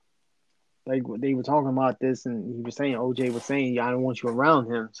 like, like they were talking about this, and he was saying OJ was saying, "I don't want you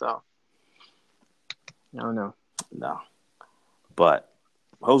around him." So I don't know. No, but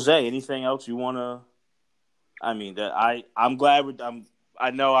Jose, anything else you want to? I mean, that I'm glad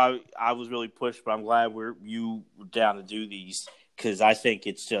I know I was really pushed, but I'm glad you were down to do these because I think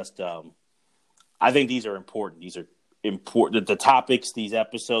it's just I think these are important. These are important. The topics, these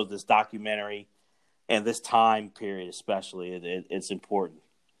episodes, this documentary, and this time period especially, it's important.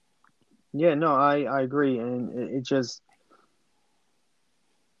 Yeah, no, I agree, and it just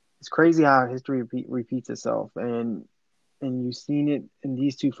it's crazy how history repeats itself, and you've seen it in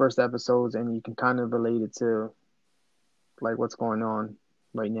these two first episodes, and you can kind of relate it to like what's going on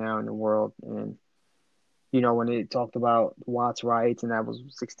right now in the world, and when it talked about Watts riots, and that was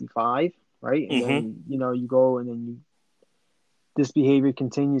 65, right? And Mm-hmm. then you go and then this behavior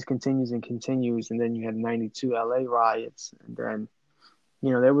continues, and continues, and then you had 92 LA riots, and then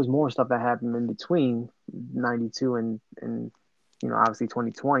there was more stuff that happened in between 92 and obviously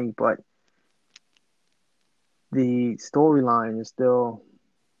 2020, but the storyline is still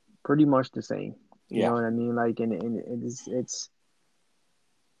pretty much the same. You Yeah. know what I mean? Like, and it's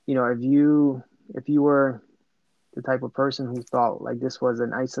if you were the type of person who thought like this was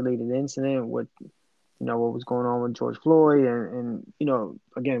an isolated incident with what was going on with George Floyd, and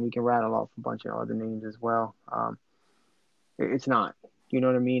again, we can rattle off a bunch of other names as well. It's not. You know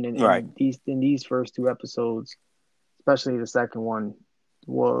what I mean? And, Right. and these in these first two episodes, especially the second one,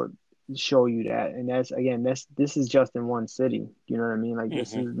 will show you that. And this is just in one city. You know what I mean? Like,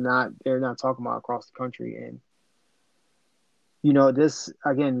 this Mm-hmm. is not, they're not talking about across the country. And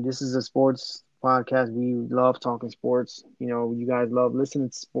this is a sports podcast. We love talking sports. You guys love listening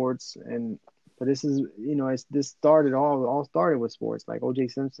to sports, and but this is this started all started with sports. Like,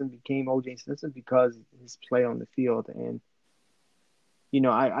 OJ Simpson became OJ Simpson because his play on the field. And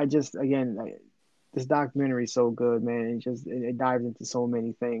I just, again, this documentary is so good, man. It dives into so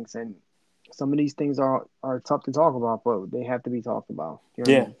many things, and some of these things are tough to talk about, but they have to be talked about. You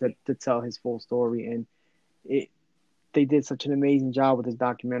know what I Yeah. mean? To tell his full story, and it they did such an amazing job with this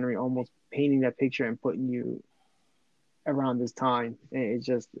documentary, almost painting that picture and putting you around this time. And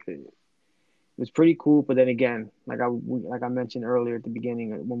it was pretty cool. But then again, like I mentioned earlier at the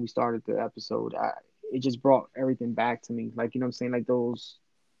beginning when we started the episode, it just brought everything back to me. Like, you know what I'm saying? Like, those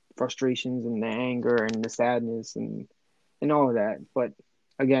frustrations and the anger and the sadness and all of that. But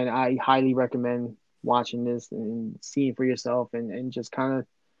again, I highly recommend watching this and seeing for yourself, and just kind of,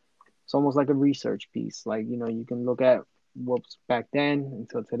 it's almost like a research piece. Like, you can look at what's back then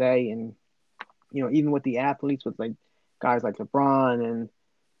until today, and even with the athletes, with like guys like LeBron and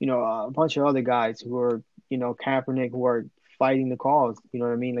a bunch of other guys who are Kaepernick, who are fighting the cause. You know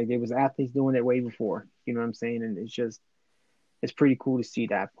what I mean? Like, there was athletes doing it way before. You know what I'm saying? And it's pretty cool to see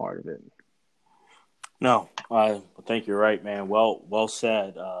that part of it. No, I think you're right, man. Well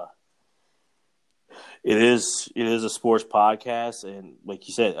said. It is a sports podcast, and like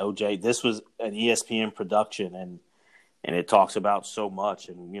you said, OJ, this was an ESPN production, and it talks about so much,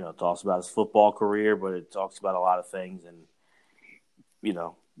 and it talks about his football career, but it talks about a lot of things, and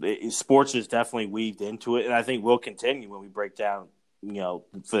sports is definitely weaved into it, and I think we'll continue when we break down,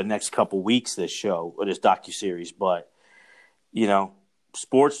 for the next couple weeks this show or this docuseries, but you know,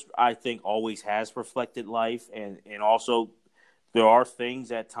 sports I think always has reflected life, and also there are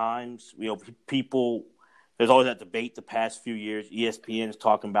things at times, people. There's always that debate the past few years. ESPN is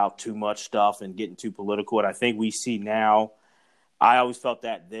talking about too much stuff and getting too political, and I think we see now. I always felt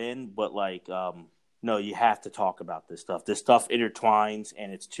that then, but no, you have to talk about this stuff. This stuff intertwines,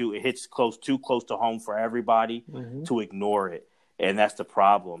 and it hits too close to home for everybody Mm-hmm. to ignore it, and that's the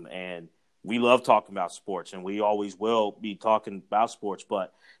problem. And we love talking about sports, and we always will be talking about sports,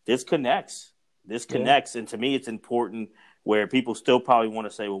 but this connects. This Yeah. connects, and to me, it's important where people still probably want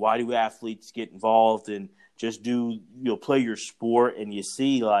to say, well, why do athletes get involved and just play your sport? And you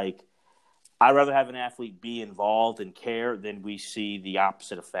see, like, I'd rather have an athlete be involved and care than we see the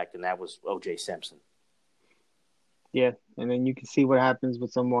opposite effect, and that was O.J. Simpson. Yeah. And then you can see what happens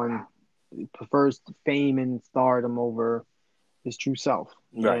with someone who prefers fame and stardom over his true self.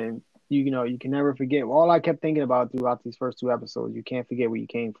 Right. And you can never forget. All I kept thinking about throughout these first two episodes, you can't forget where you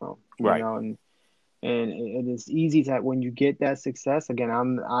came from. Right. And it is easy that when you get that success. Again,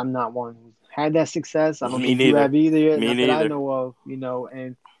 I'm not one who's had that success. I don't Me think you neither. have either, Me not that I neither. know of.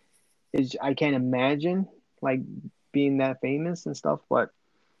 And I can't imagine like being that famous and stuff. But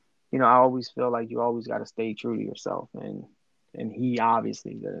I always feel like you always got to stay true to yourself, and he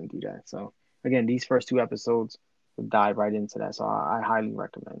obviously didn't do that. So again, these first two episodes will dive right into that. So I highly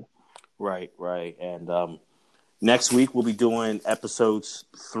recommend. Right. And Next week we'll be doing episodes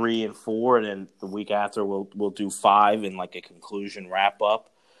 3 and 4, and then the week after we'll do 5 and like a conclusion wrap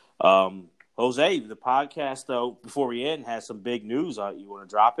up. Jose, the podcast though, before we end, has some big news. You want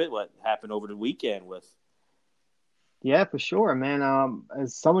to drop it? What happened over the weekend with? Yeah, for sure, man.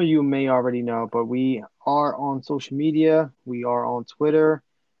 As some of you may already know, but we are on social media. We are on Twitter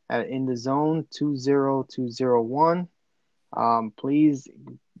at In the Zone 20201. Please,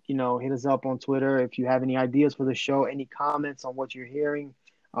 hit us up on Twitter if you have any ideas for the show, any comments on what you're hearing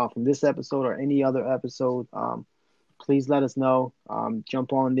from this episode or any other episode. Please let us know.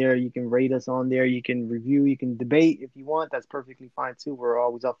 Jump on there. You can rate us on there. You can review. You can debate if you want. That's perfectly fine too. We're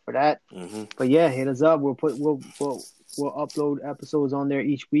always up for that. Mm-hmm. But yeah, hit us up. We'll upload episodes on there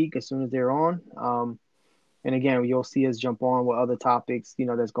each week as soon as they're on. And again, you'll see us jump on with other topics,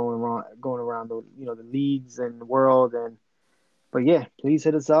 that's going around the the leagues and the world. But yeah, please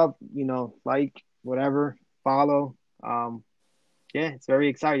hit us up. Like, whatever, follow. Yeah, it's very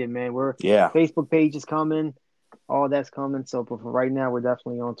exciting, man. Facebook page is coming. All that's coming. So, but for right now, we're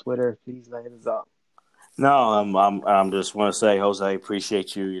definitely on Twitter. Please hit us up. No, I'm just want to say, Jose,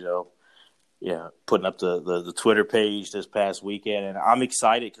 appreciate you. Putting up the Twitter page this past weekend, and I'm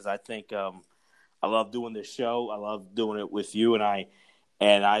excited because I think I love doing this show. I love doing it with you, and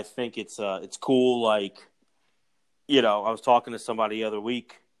I think it's cool. Like, I was talking to somebody the other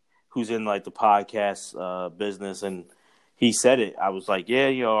week who's in like the podcast business, and he said it. I was like,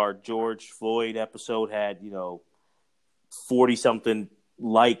 yeah, our George Floyd episode had 40-something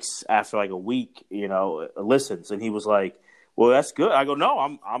likes after like a week, listens. And he was like, well, that's good. I go, no,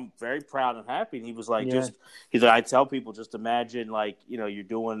 I'm very proud and happy. And he was like, he's like, I tell people, just imagine like, you're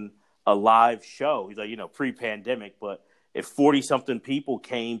doing a live show. He's like, pre-pandemic, but if 40-something people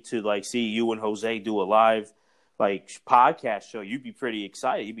came to like see you and Jose do a live like podcast show, you'd be pretty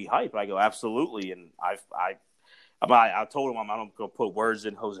excited. You'd be hyped. I go, absolutely. And I told him I'm not going to put words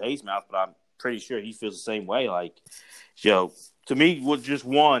in Jose's mouth, but I'm pretty sure he feels the same way. Like, to me, with just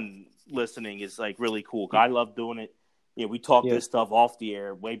one listening is like really cool. I love doing it. We talk this stuff off the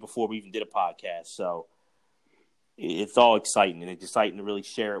air way before we even did a podcast. So it's all exciting, and it's exciting to really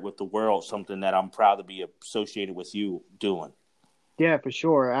share it with the world, something that I'm proud to be associated with you doing. Yeah, for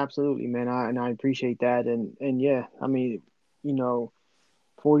sure. Absolutely, man. I appreciate that. And yeah, I mean,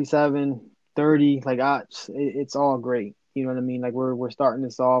 47, 30, like it's all great. You know what I mean? Like we're starting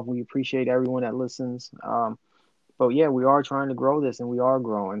this off. We appreciate everyone that listens. But yeah, we are trying to grow this, and we are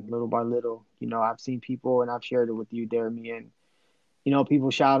growing little by little. I've seen people, and I've shared it with you, Jeremy, and people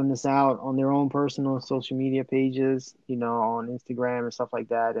shouting this out on their own personal social media pages, on Instagram and stuff like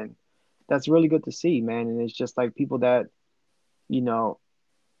that, and that's really good to see, man. And it's just like people that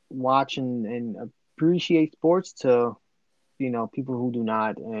watch and appreciate sports to people who do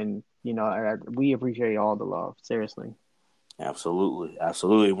not, and we appreciate all the love, seriously.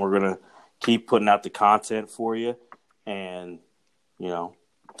 Absolutely. We're gonna keep putting out the content for you, and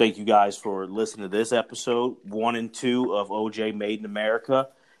thank you guys for listening to this episode 1 and 2 of OJ Made in America.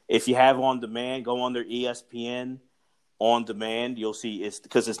 If you have on demand, go on their ESPN on demand. You'll see it's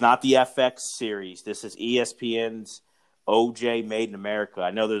because it's not the FX series. This is ESPN's OJ Made in America.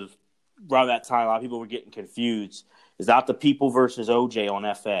 I know there's around that time a lot of people were getting confused. It's not the People versus OJ on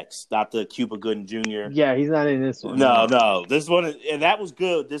FX, not the Cuba Gooding Jr. Yeah, he's not in this one. No. This one, and that was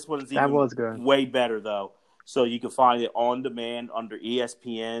good. This one is even good. Way better, though. So you can find it on demand under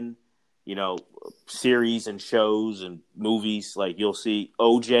ESPN, series and shows and movies. Like you'll see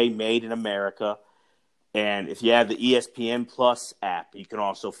OJ Made in America. And if you have the ESPN Plus app, you can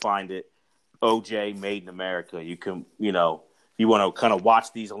also find it OJ Made in America. You can, if you want to kind of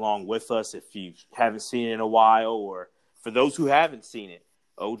watch these along with us, if you haven't seen it in a while, or for those who haven't seen it,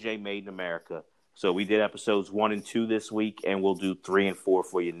 OJ Made in America. So we did episodes 1 and 2 this week, and we'll do 3 and 4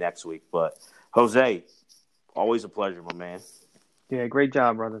 for you next week. But Jose, always a pleasure, my man. Yeah, great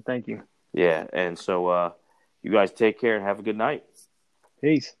job, brother. Thank you. Yeah, and so you guys take care and have a good night.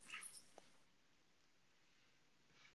 Peace.